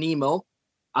 send me an email.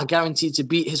 I guarantee to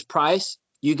beat his price.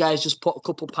 You guys just put a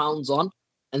couple pounds on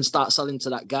and start selling to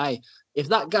that guy. If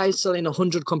that guy's selling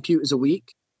 100 computers a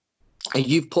week and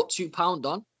you've put £2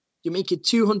 on, you're making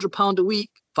 £200 a week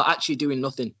for actually doing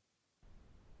nothing.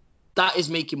 That is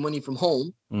making money from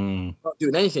home, not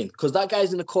doing anything. Because that guy's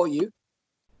going to call you.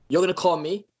 You're going to call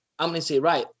me. I'm going to say,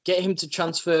 right, get him to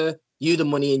transfer you the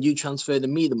money and you transfer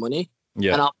me the money.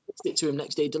 Yeah. And I'll fix it to him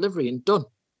next day delivery and done.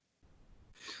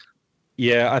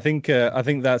 Yeah, I think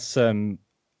that's to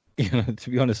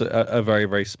be honest, a very,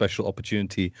 very special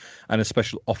opportunity and a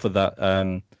special offer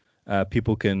that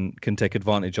people can take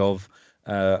advantage of.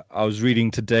 I was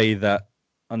reading today that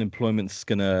unemployment's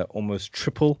gonna almost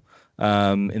triple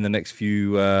in the next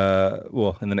in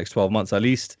the next 12 months at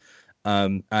least.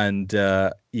 I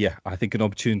think an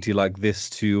opportunity like this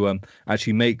to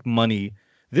actually make money.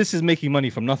 This is making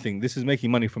money from nothing. This is making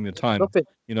money from your time. Nothing.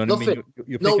 You know what I mean?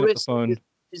 You're picking up the phone.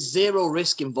 There's zero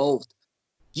risk involved.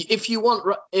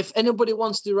 If anybody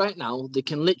wants to right now, they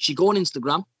can literally go on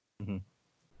Instagram,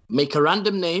 make a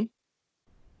random name,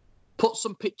 put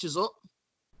some pictures up,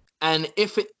 and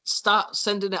if it starts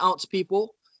sending it out to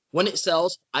people, when it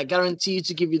sells, I guarantee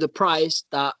to give you the price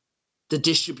that the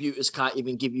distributors can't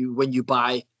even give you when you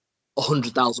buy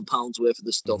 £100,000 worth of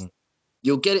the stuff.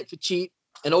 You'll get it for cheap.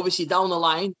 And obviously down the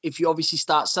line, if you obviously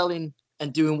start selling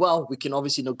and doing well, we can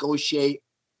obviously negotiate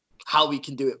how we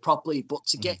can do it properly. But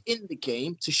to get in the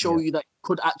game, to show you that you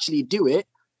could actually do it,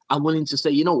 I'm willing to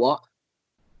say, you know what?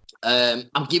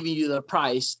 I'm giving you the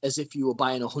price as if you were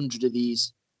buying 100 of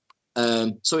these.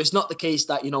 So it's not the case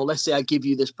that, let's say I give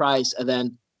you this price and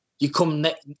then you come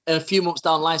a few months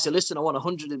down the line and say, listen, I want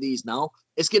 100 of these now.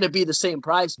 It's going to be the same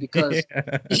price because,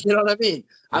 you know what I mean?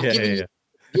 I'm giving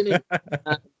you.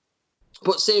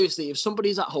 But seriously, if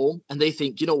somebody's at home and they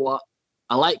think, you know what,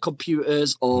 I like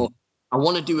computers, or I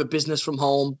want to do a business from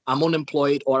home, I'm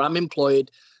unemployed or I'm employed,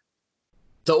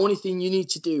 the only thing you need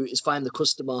to do is find the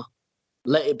customer.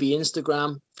 Let it be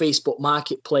Instagram, Facebook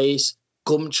Marketplace,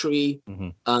 Gumtree,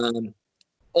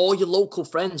 all your local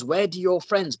friends. Where do your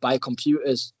friends buy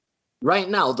computers? Right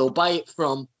now, they'll buy it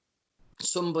from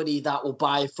somebody that will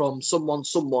buy from someone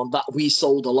that we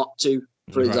sold a lot to,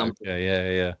 for example.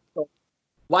 Yeah. So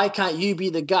why can't you be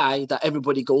the guy that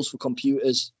everybody goes for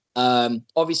computers?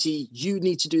 Obviously, you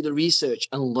need to do the research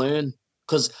and learn,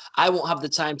 because I won't have the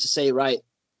time to say, right,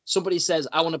 somebody says,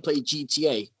 I want to play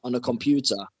GTA on a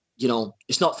computer. You know,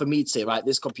 it's not for me to say, right,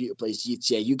 this computer plays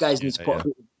GTA. You guys need to put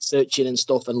research in and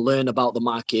stuff and learn about the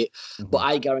market. But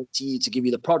I guarantee you to give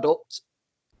you the product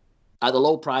at a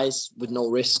low price with no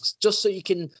risks, just so you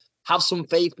can have some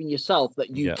faith in yourself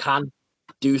that you can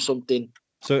do something.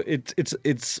 So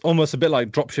it's almost a bit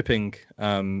like drop shipping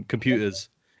computers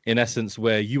in essence,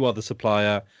 where you are the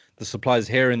supplier is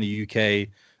here in the UK,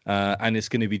 and it's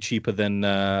going to be cheaper than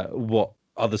what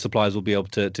other suppliers will be able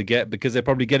to get, because they're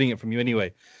probably getting it from you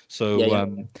anyway.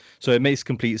 So so it makes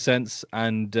complete sense.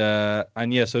 And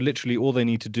so literally all they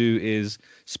need to do is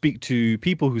speak to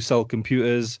people who sell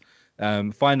computers,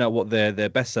 find out what their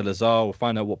best sellers are, or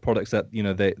find out what products that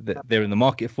they're in the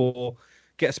market for,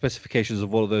 get specifications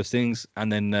of all of those things,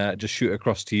 and then just shoot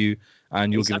across to you,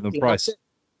 and you'll give them a price.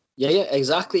 Yeah,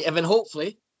 exactly. And then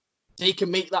hopefully they can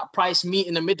make that price meet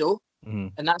in the middle,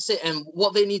 and that's it. And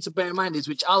what they need to bear in mind is,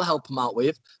 which I'll help them out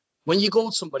with, when you go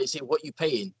to somebody, say, what you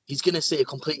paying? He's going to say a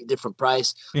completely different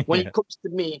price. When it comes to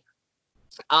me,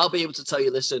 I'll be able to tell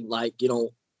you, listen, like,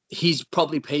 he's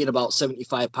probably paying about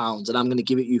 £75, and I'm going to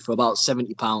give it you for about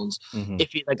 £70.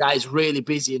 If the guy's really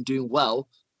busy and doing well,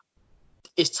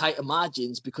 it's tighter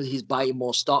margins because he's buying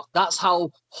more stock. That's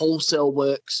how wholesale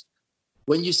works.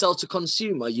 When you sell to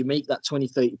consumer, you make that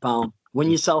 £20-30. When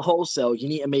you sell wholesale, you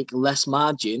need to make less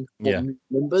margin, but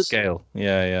numbers. Scale.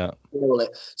 Yeah.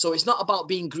 So it's not about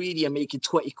being greedy and making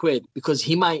 20 quid, because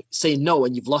he might say no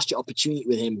and you've lost your opportunity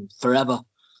with him forever.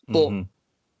 But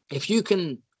if you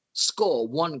can score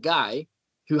one guy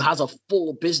who has a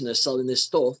full business selling this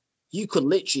stuff, you could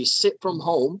literally sit from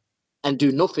home and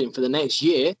do nothing for the next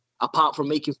year, apart from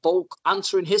making folk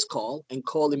answering his call and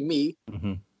calling me,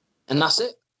 and that's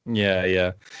it.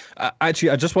 Yeah. Actually,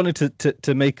 I just wanted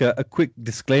to make a quick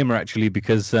disclaimer, actually,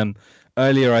 because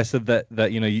earlier I said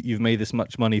that you've made this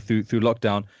much money through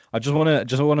lockdown. I just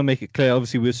want to make it clear.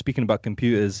 Obviously, we were speaking about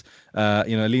computers.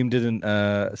 Aleem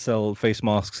didn't sell face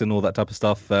masks and all that type of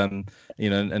stuff. And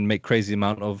make crazy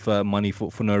amount of money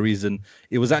for no reason.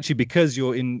 It was actually because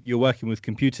you're working with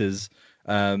computers.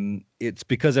 It's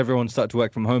because everyone started to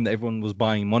work from home that everyone was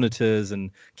buying monitors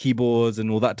and keyboards and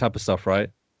all that type of stuff,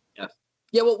 right?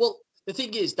 Yeah, well, the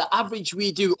thing is, the average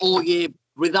we do all year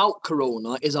without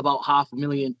Corona is about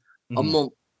 500,000 a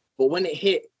month. But when it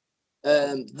hit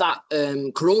that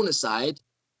Corona side,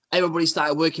 everybody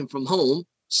started working from home.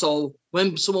 So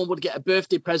when someone would get a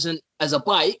birthday present as a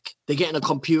bike, they're getting a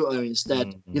computer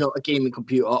instead, a gaming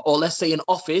computer. Or let's say an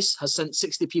office has sent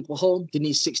 60 people home, they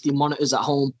need 60 monitors at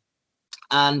home.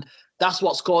 And that's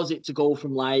what's caused it to go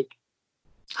from like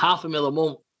 500,000 a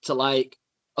month to like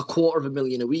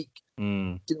 250,000 a week. Do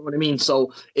you know what I mean?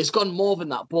 So it's gone more than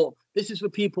that. But this is for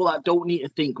people that don't need to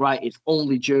think, right, it's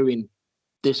only during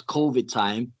this COVID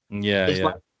time. It's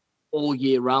like all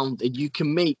year round, and you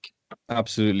can make.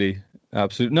 Absolutely.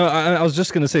 No, I was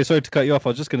just going to say, sorry to cut you off. I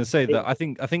was just going to say that I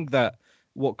think that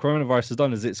what coronavirus has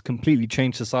done is it's completely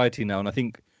changed society now. And I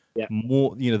think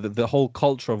more, the whole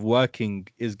culture of working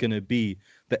is going to be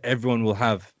that everyone will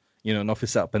have, an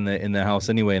office up in their house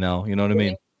anyway now. You know what I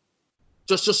mean?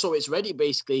 Just so it's ready,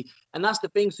 basically. And that's the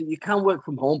thing. So you can work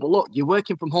from home, but look, you're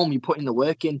working from home, you're putting the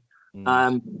work in.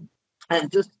 And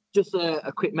just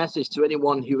a quick message to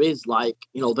anyone who is like,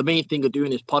 the main thing of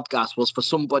doing this podcast was for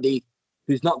somebody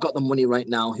who's not got the money right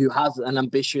now, who has an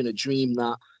ambition, a dream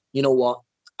that,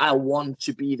 I want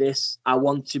to be this. I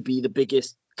want to be the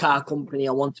biggest car company.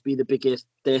 I want to be the biggest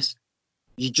this.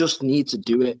 You just need to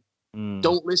do it.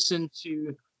 Don't listen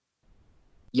to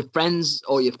your friends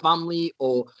or your family,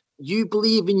 or you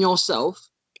believe in yourself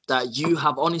that you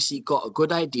have honestly got a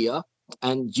good idea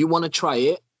and you want to try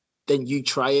it, then you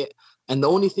try it. And the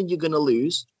only thing you're going to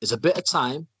lose is a bit of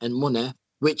time and money,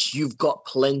 which you've got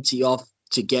plenty of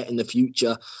to get in the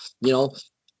future.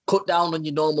 Cut down on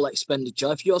your normal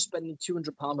expenditure. If you're spending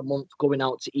 £200 a month going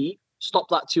out to eat, stop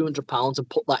that £200 and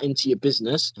put that into your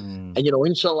business. And,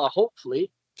 inshallah, hopefully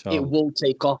it will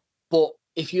take off. But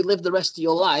if you live the rest of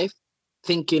your life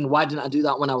thinking, why didn't I do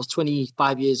that when I was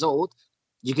 25 years old?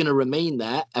 you're going to remain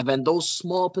there. And then those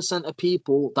small percent of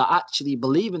people that actually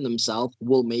believe in themselves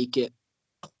will make it.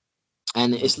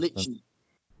 And it's 100%. literally,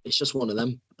 it's just one of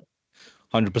them.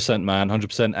 100%, man,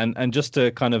 100%. And just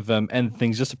to kind of end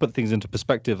things, just to put things into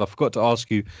perspective, I forgot to ask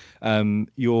you,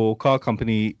 your car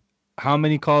company, how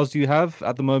many cars do you have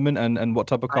at the moment, and what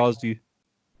type of cars do you?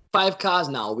 5 cars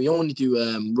now. We only do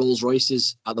Rolls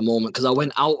Royces at the moment because I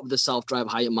went out of the self-drive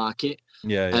hire market.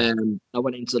 Yeah. I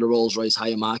went into the Rolls Royce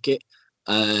hire market,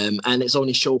 and it's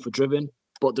only chauffeur driven.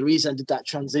 But the reason I did that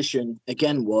transition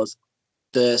again was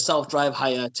the self-drive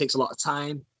hire takes a lot of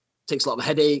time, takes a lot of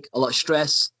headache, a lot of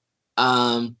stress.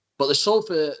 But the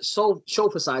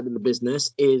chauffeur side of the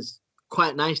business is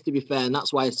quite nice, to be fair, and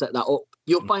that's why I set that up.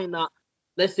 You'll find that,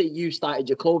 let's say you started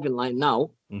your clothing line now,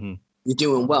 you're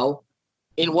doing well.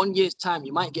 In 1 year's time,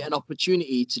 you might get an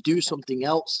opportunity to do something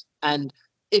else. And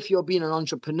if you're being an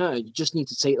entrepreneur, you just need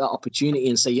to take that opportunity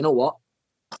and say, you know what,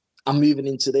 I'm moving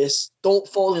into this. Don't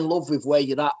fall in love with where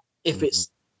you're at. If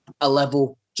it's a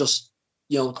level, just,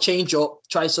 change up,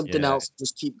 try something else,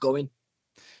 just keep going.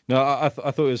 No, I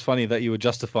thought it was funny that you were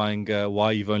justifying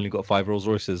why you've only got 5 Rolls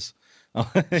Royces.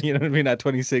 You know what I mean? At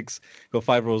 26, got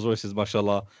 5 Rolls Royces,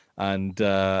 mashallah. And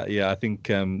I think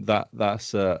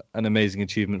that's an amazing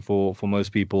achievement for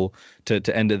most people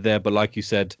to end it there. But like you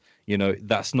said,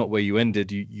 that's not where you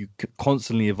ended. You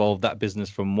constantly evolved that business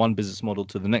from one business model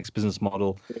to the next business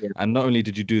model. And not only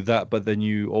did you do that, but then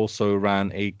you also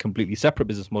ran a completely separate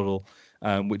business model,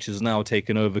 which is now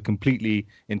taken over completely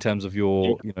in terms of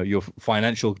your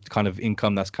financial kind of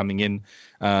income that's coming in.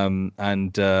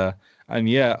 And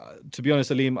yeah, to be honest,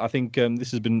 Aleem, I think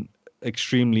this has been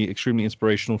extremely, extremely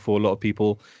inspirational for a lot of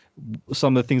people.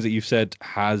 Some of the things that you've said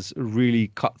has really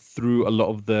cut through a lot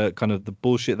of the kind of the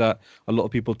bullshit that a lot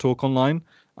of people talk online.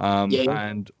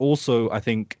 And also, I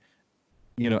think,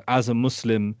 as a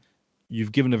Muslim,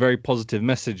 you've given a very positive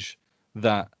message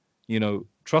that,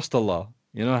 trust Allah,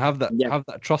 have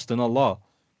that trust in Allah.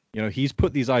 He's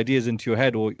put these ideas into your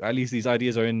head, or at least these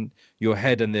ideas are in your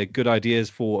head and they're good ideas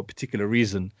for a particular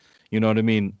reason. You know what I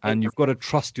mean? And you've got to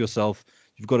trust yourself.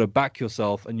 You've got to back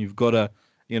yourself, and you've got to,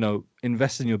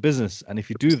 invest in your business. And if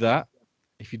you do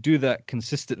that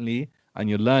consistently and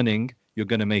you're learning, you're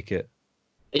going to make it.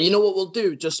 And you know what we'll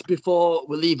do just before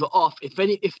we leave it off? If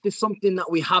there's something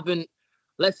that we haven't,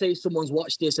 let's say someone's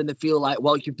watched this and they feel like,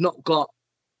 well, you've not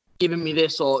given me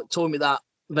this or told me that,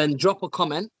 then drop a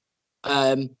comment.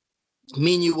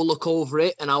 Me and you will look over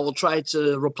it, and I will try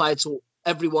to reply to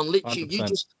everyone. Literally,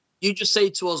 100%. You just say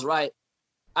to us, right,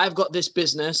 I've got this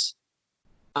business.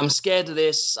 I'm scared of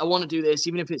this. I want to do this,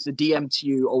 even if it's a DM to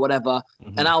you or whatever.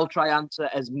 And I'll try answer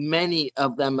as many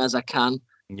of them as I can,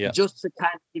 just to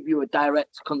kind of give you a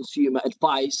direct consumer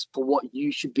advice for what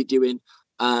you should be doing.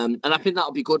 And I think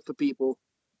that'll be good for people.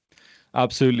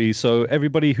 Absolutely. So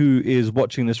everybody who is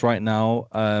watching this right now,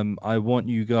 I want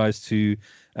you guys to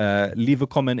leave a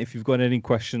comment if you've got any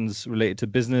questions related to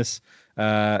business.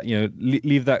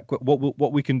 Leave that.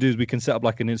 What we can do is we can set up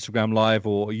like an Instagram live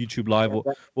or a YouTube live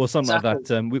or something like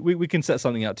that. We can set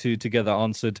something out to get that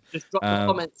answered. Just drop the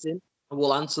comments in and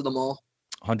we'll answer them all.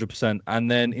 100%.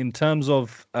 And then in terms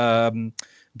of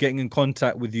getting in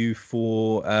contact with you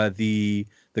for the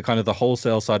kind of the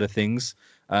wholesale side of things,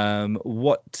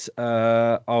 what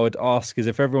I would ask is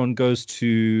if everyone goes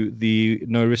to the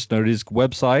No Risk, No Rizq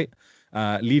website,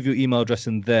 leave your email address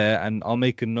in there, and I'll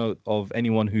make a note of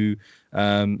anyone who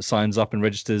signs up and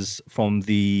registers from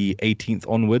the 18th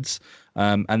onwards.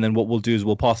 And then what we'll do is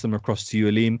we'll pass them across to you,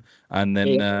 Aleem, and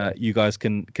then you guys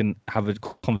can have a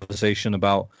conversation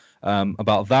about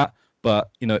that.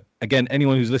 But again,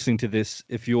 anyone who's listening to this,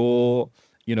 if you're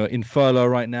in furlough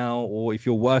right now, or if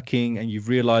you're working and you've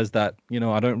realized that,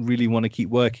 I don't really want to keep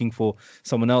working for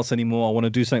someone else anymore, I want to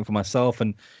do something for myself,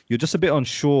 and you're just a bit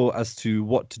unsure as to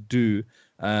what to do,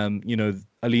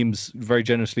 Aleem's very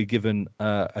generously given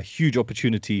a huge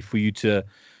opportunity for you to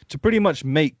pretty much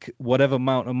make whatever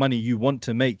amount of money you want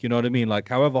to make. You know what I mean? Like,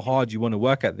 however hard you want to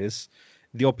work at this,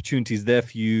 the opportunity is there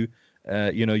for you.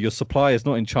 Your supplier is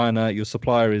not in China. Your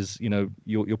supplier is, you're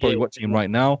probably watching him right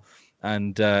now.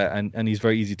 And he's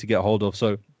very easy to get a hold of.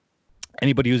 So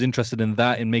anybody who's interested in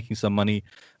that, in making some money,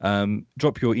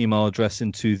 drop your email address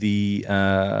into the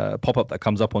pop-up that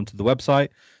comes up onto the website.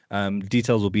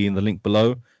 Details will be in the link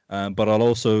below. But I'll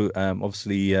also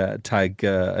obviously tag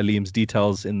Aleem's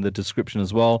details in the description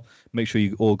as well. Make sure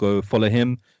you all go follow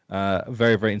him.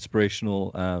 Very, very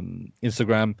inspirational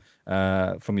Instagram,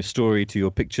 from your story to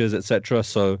your pictures, etc.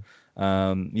 So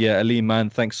Aleem, man,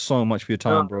 thanks so much for your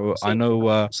time, bro. I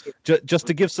know just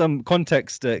to give some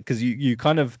context, because you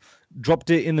kind of dropped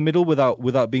it in the middle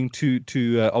without being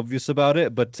too obvious about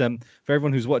it. But for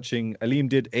everyone who's watching, Aleem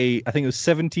did I think it was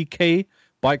 70k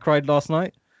bike ride last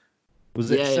night. Was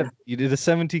it? Yeah, yeah. You did a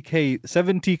 70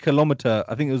 kilometer.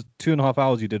 I think it was 2.5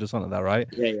 hours you did or something like that, right?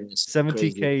 Yeah, yeah. It's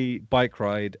 70k crazy. bike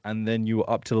ride, and then you were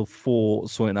up till 4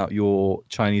 sorting out your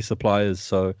Chinese suppliers.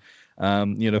 So,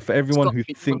 for It's everyone got who to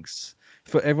be done. thinks,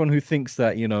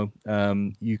 that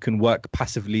you can work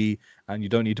passively and you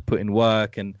don't need to put in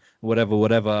work and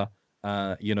whatever.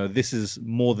 This is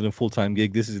more than a full-time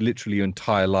gig. This is literally your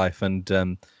entire life, and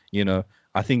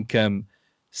I think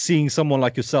seeing someone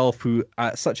like yourself who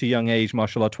at such a young age,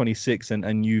 mashallah, 26,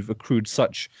 and you've accrued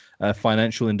such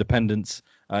financial independence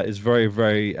is very,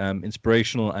 very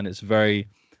inspirational, and it's very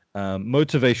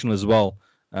motivational as well.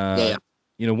 Yeah, Uh,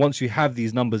 yeah. Once you have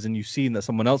these numbers and you've seen that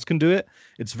someone else can do it,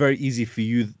 it's very easy for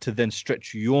you to then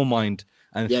stretch your mind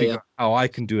and Yeah, figure yeah. out how I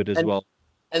can do it as And well.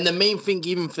 and the main thing,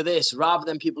 even for this, rather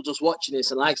than people just watching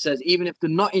this, and like I says, even if they're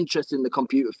not interested in the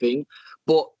computer thing,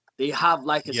 but they have,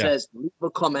 like I Yeah. says, leave a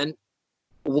comment,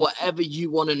 whatever you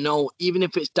want to know, even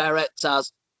if it's direct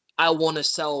as, I want to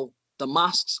sell the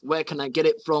masks, where can I get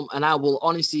it from? And I will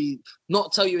honestly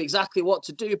not tell you exactly what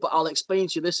to do, but I'll explain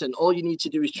to you, listen, all you need to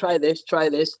do is try this,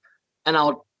 and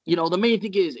the main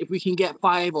thing is, if we can get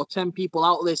 5 or 10 people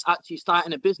out of this actually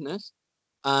starting a business,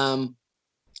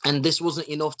 and this wasn't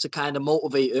enough to kind of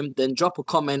motivate them, then drop a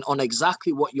comment on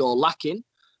exactly what you're lacking.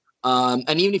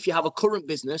 And even if you have a current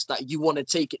business that you want to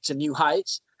take it to new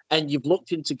heights and you've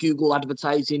looked into Google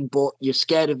advertising, but you're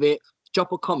scared of it,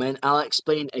 drop a comment. I'll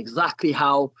explain exactly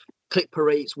how click-per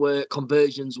rates work,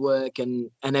 conversions work,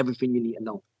 and everything you need to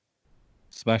know.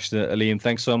 Smashed it, Aleem.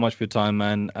 Thanks so much for your time,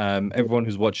 man. Everyone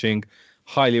who's watching,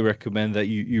 highly recommend that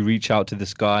you reach out to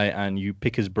this guy and you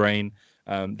pick his brain.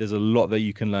 There's a lot that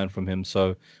you can learn from him.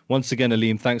 So once again,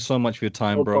 Aleem, thanks so much for your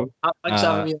time, No bro. problem. Thanks for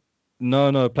having me.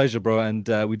 No, pleasure, bro. And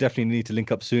we definitely need to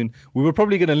link up soon. We were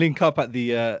probably going to link up at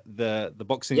the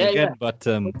boxing Yeah, again, yeah. but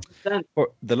 100%.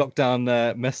 the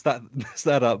lockdown messed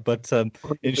that up. But 100%.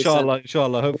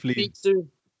 inshallah, hopefully. Speak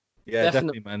soon. Yeah,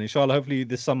 Definitely. definitely, man. Inshallah, hopefully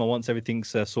this summer, once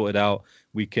everything's sorted out,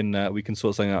 we can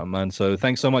sort something out, man. So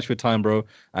thanks so much for your time, bro. No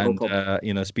And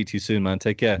problem. speak to you soon, man.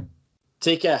 Take care.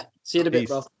 Take care. See you in a bit, Peace.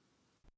 bro.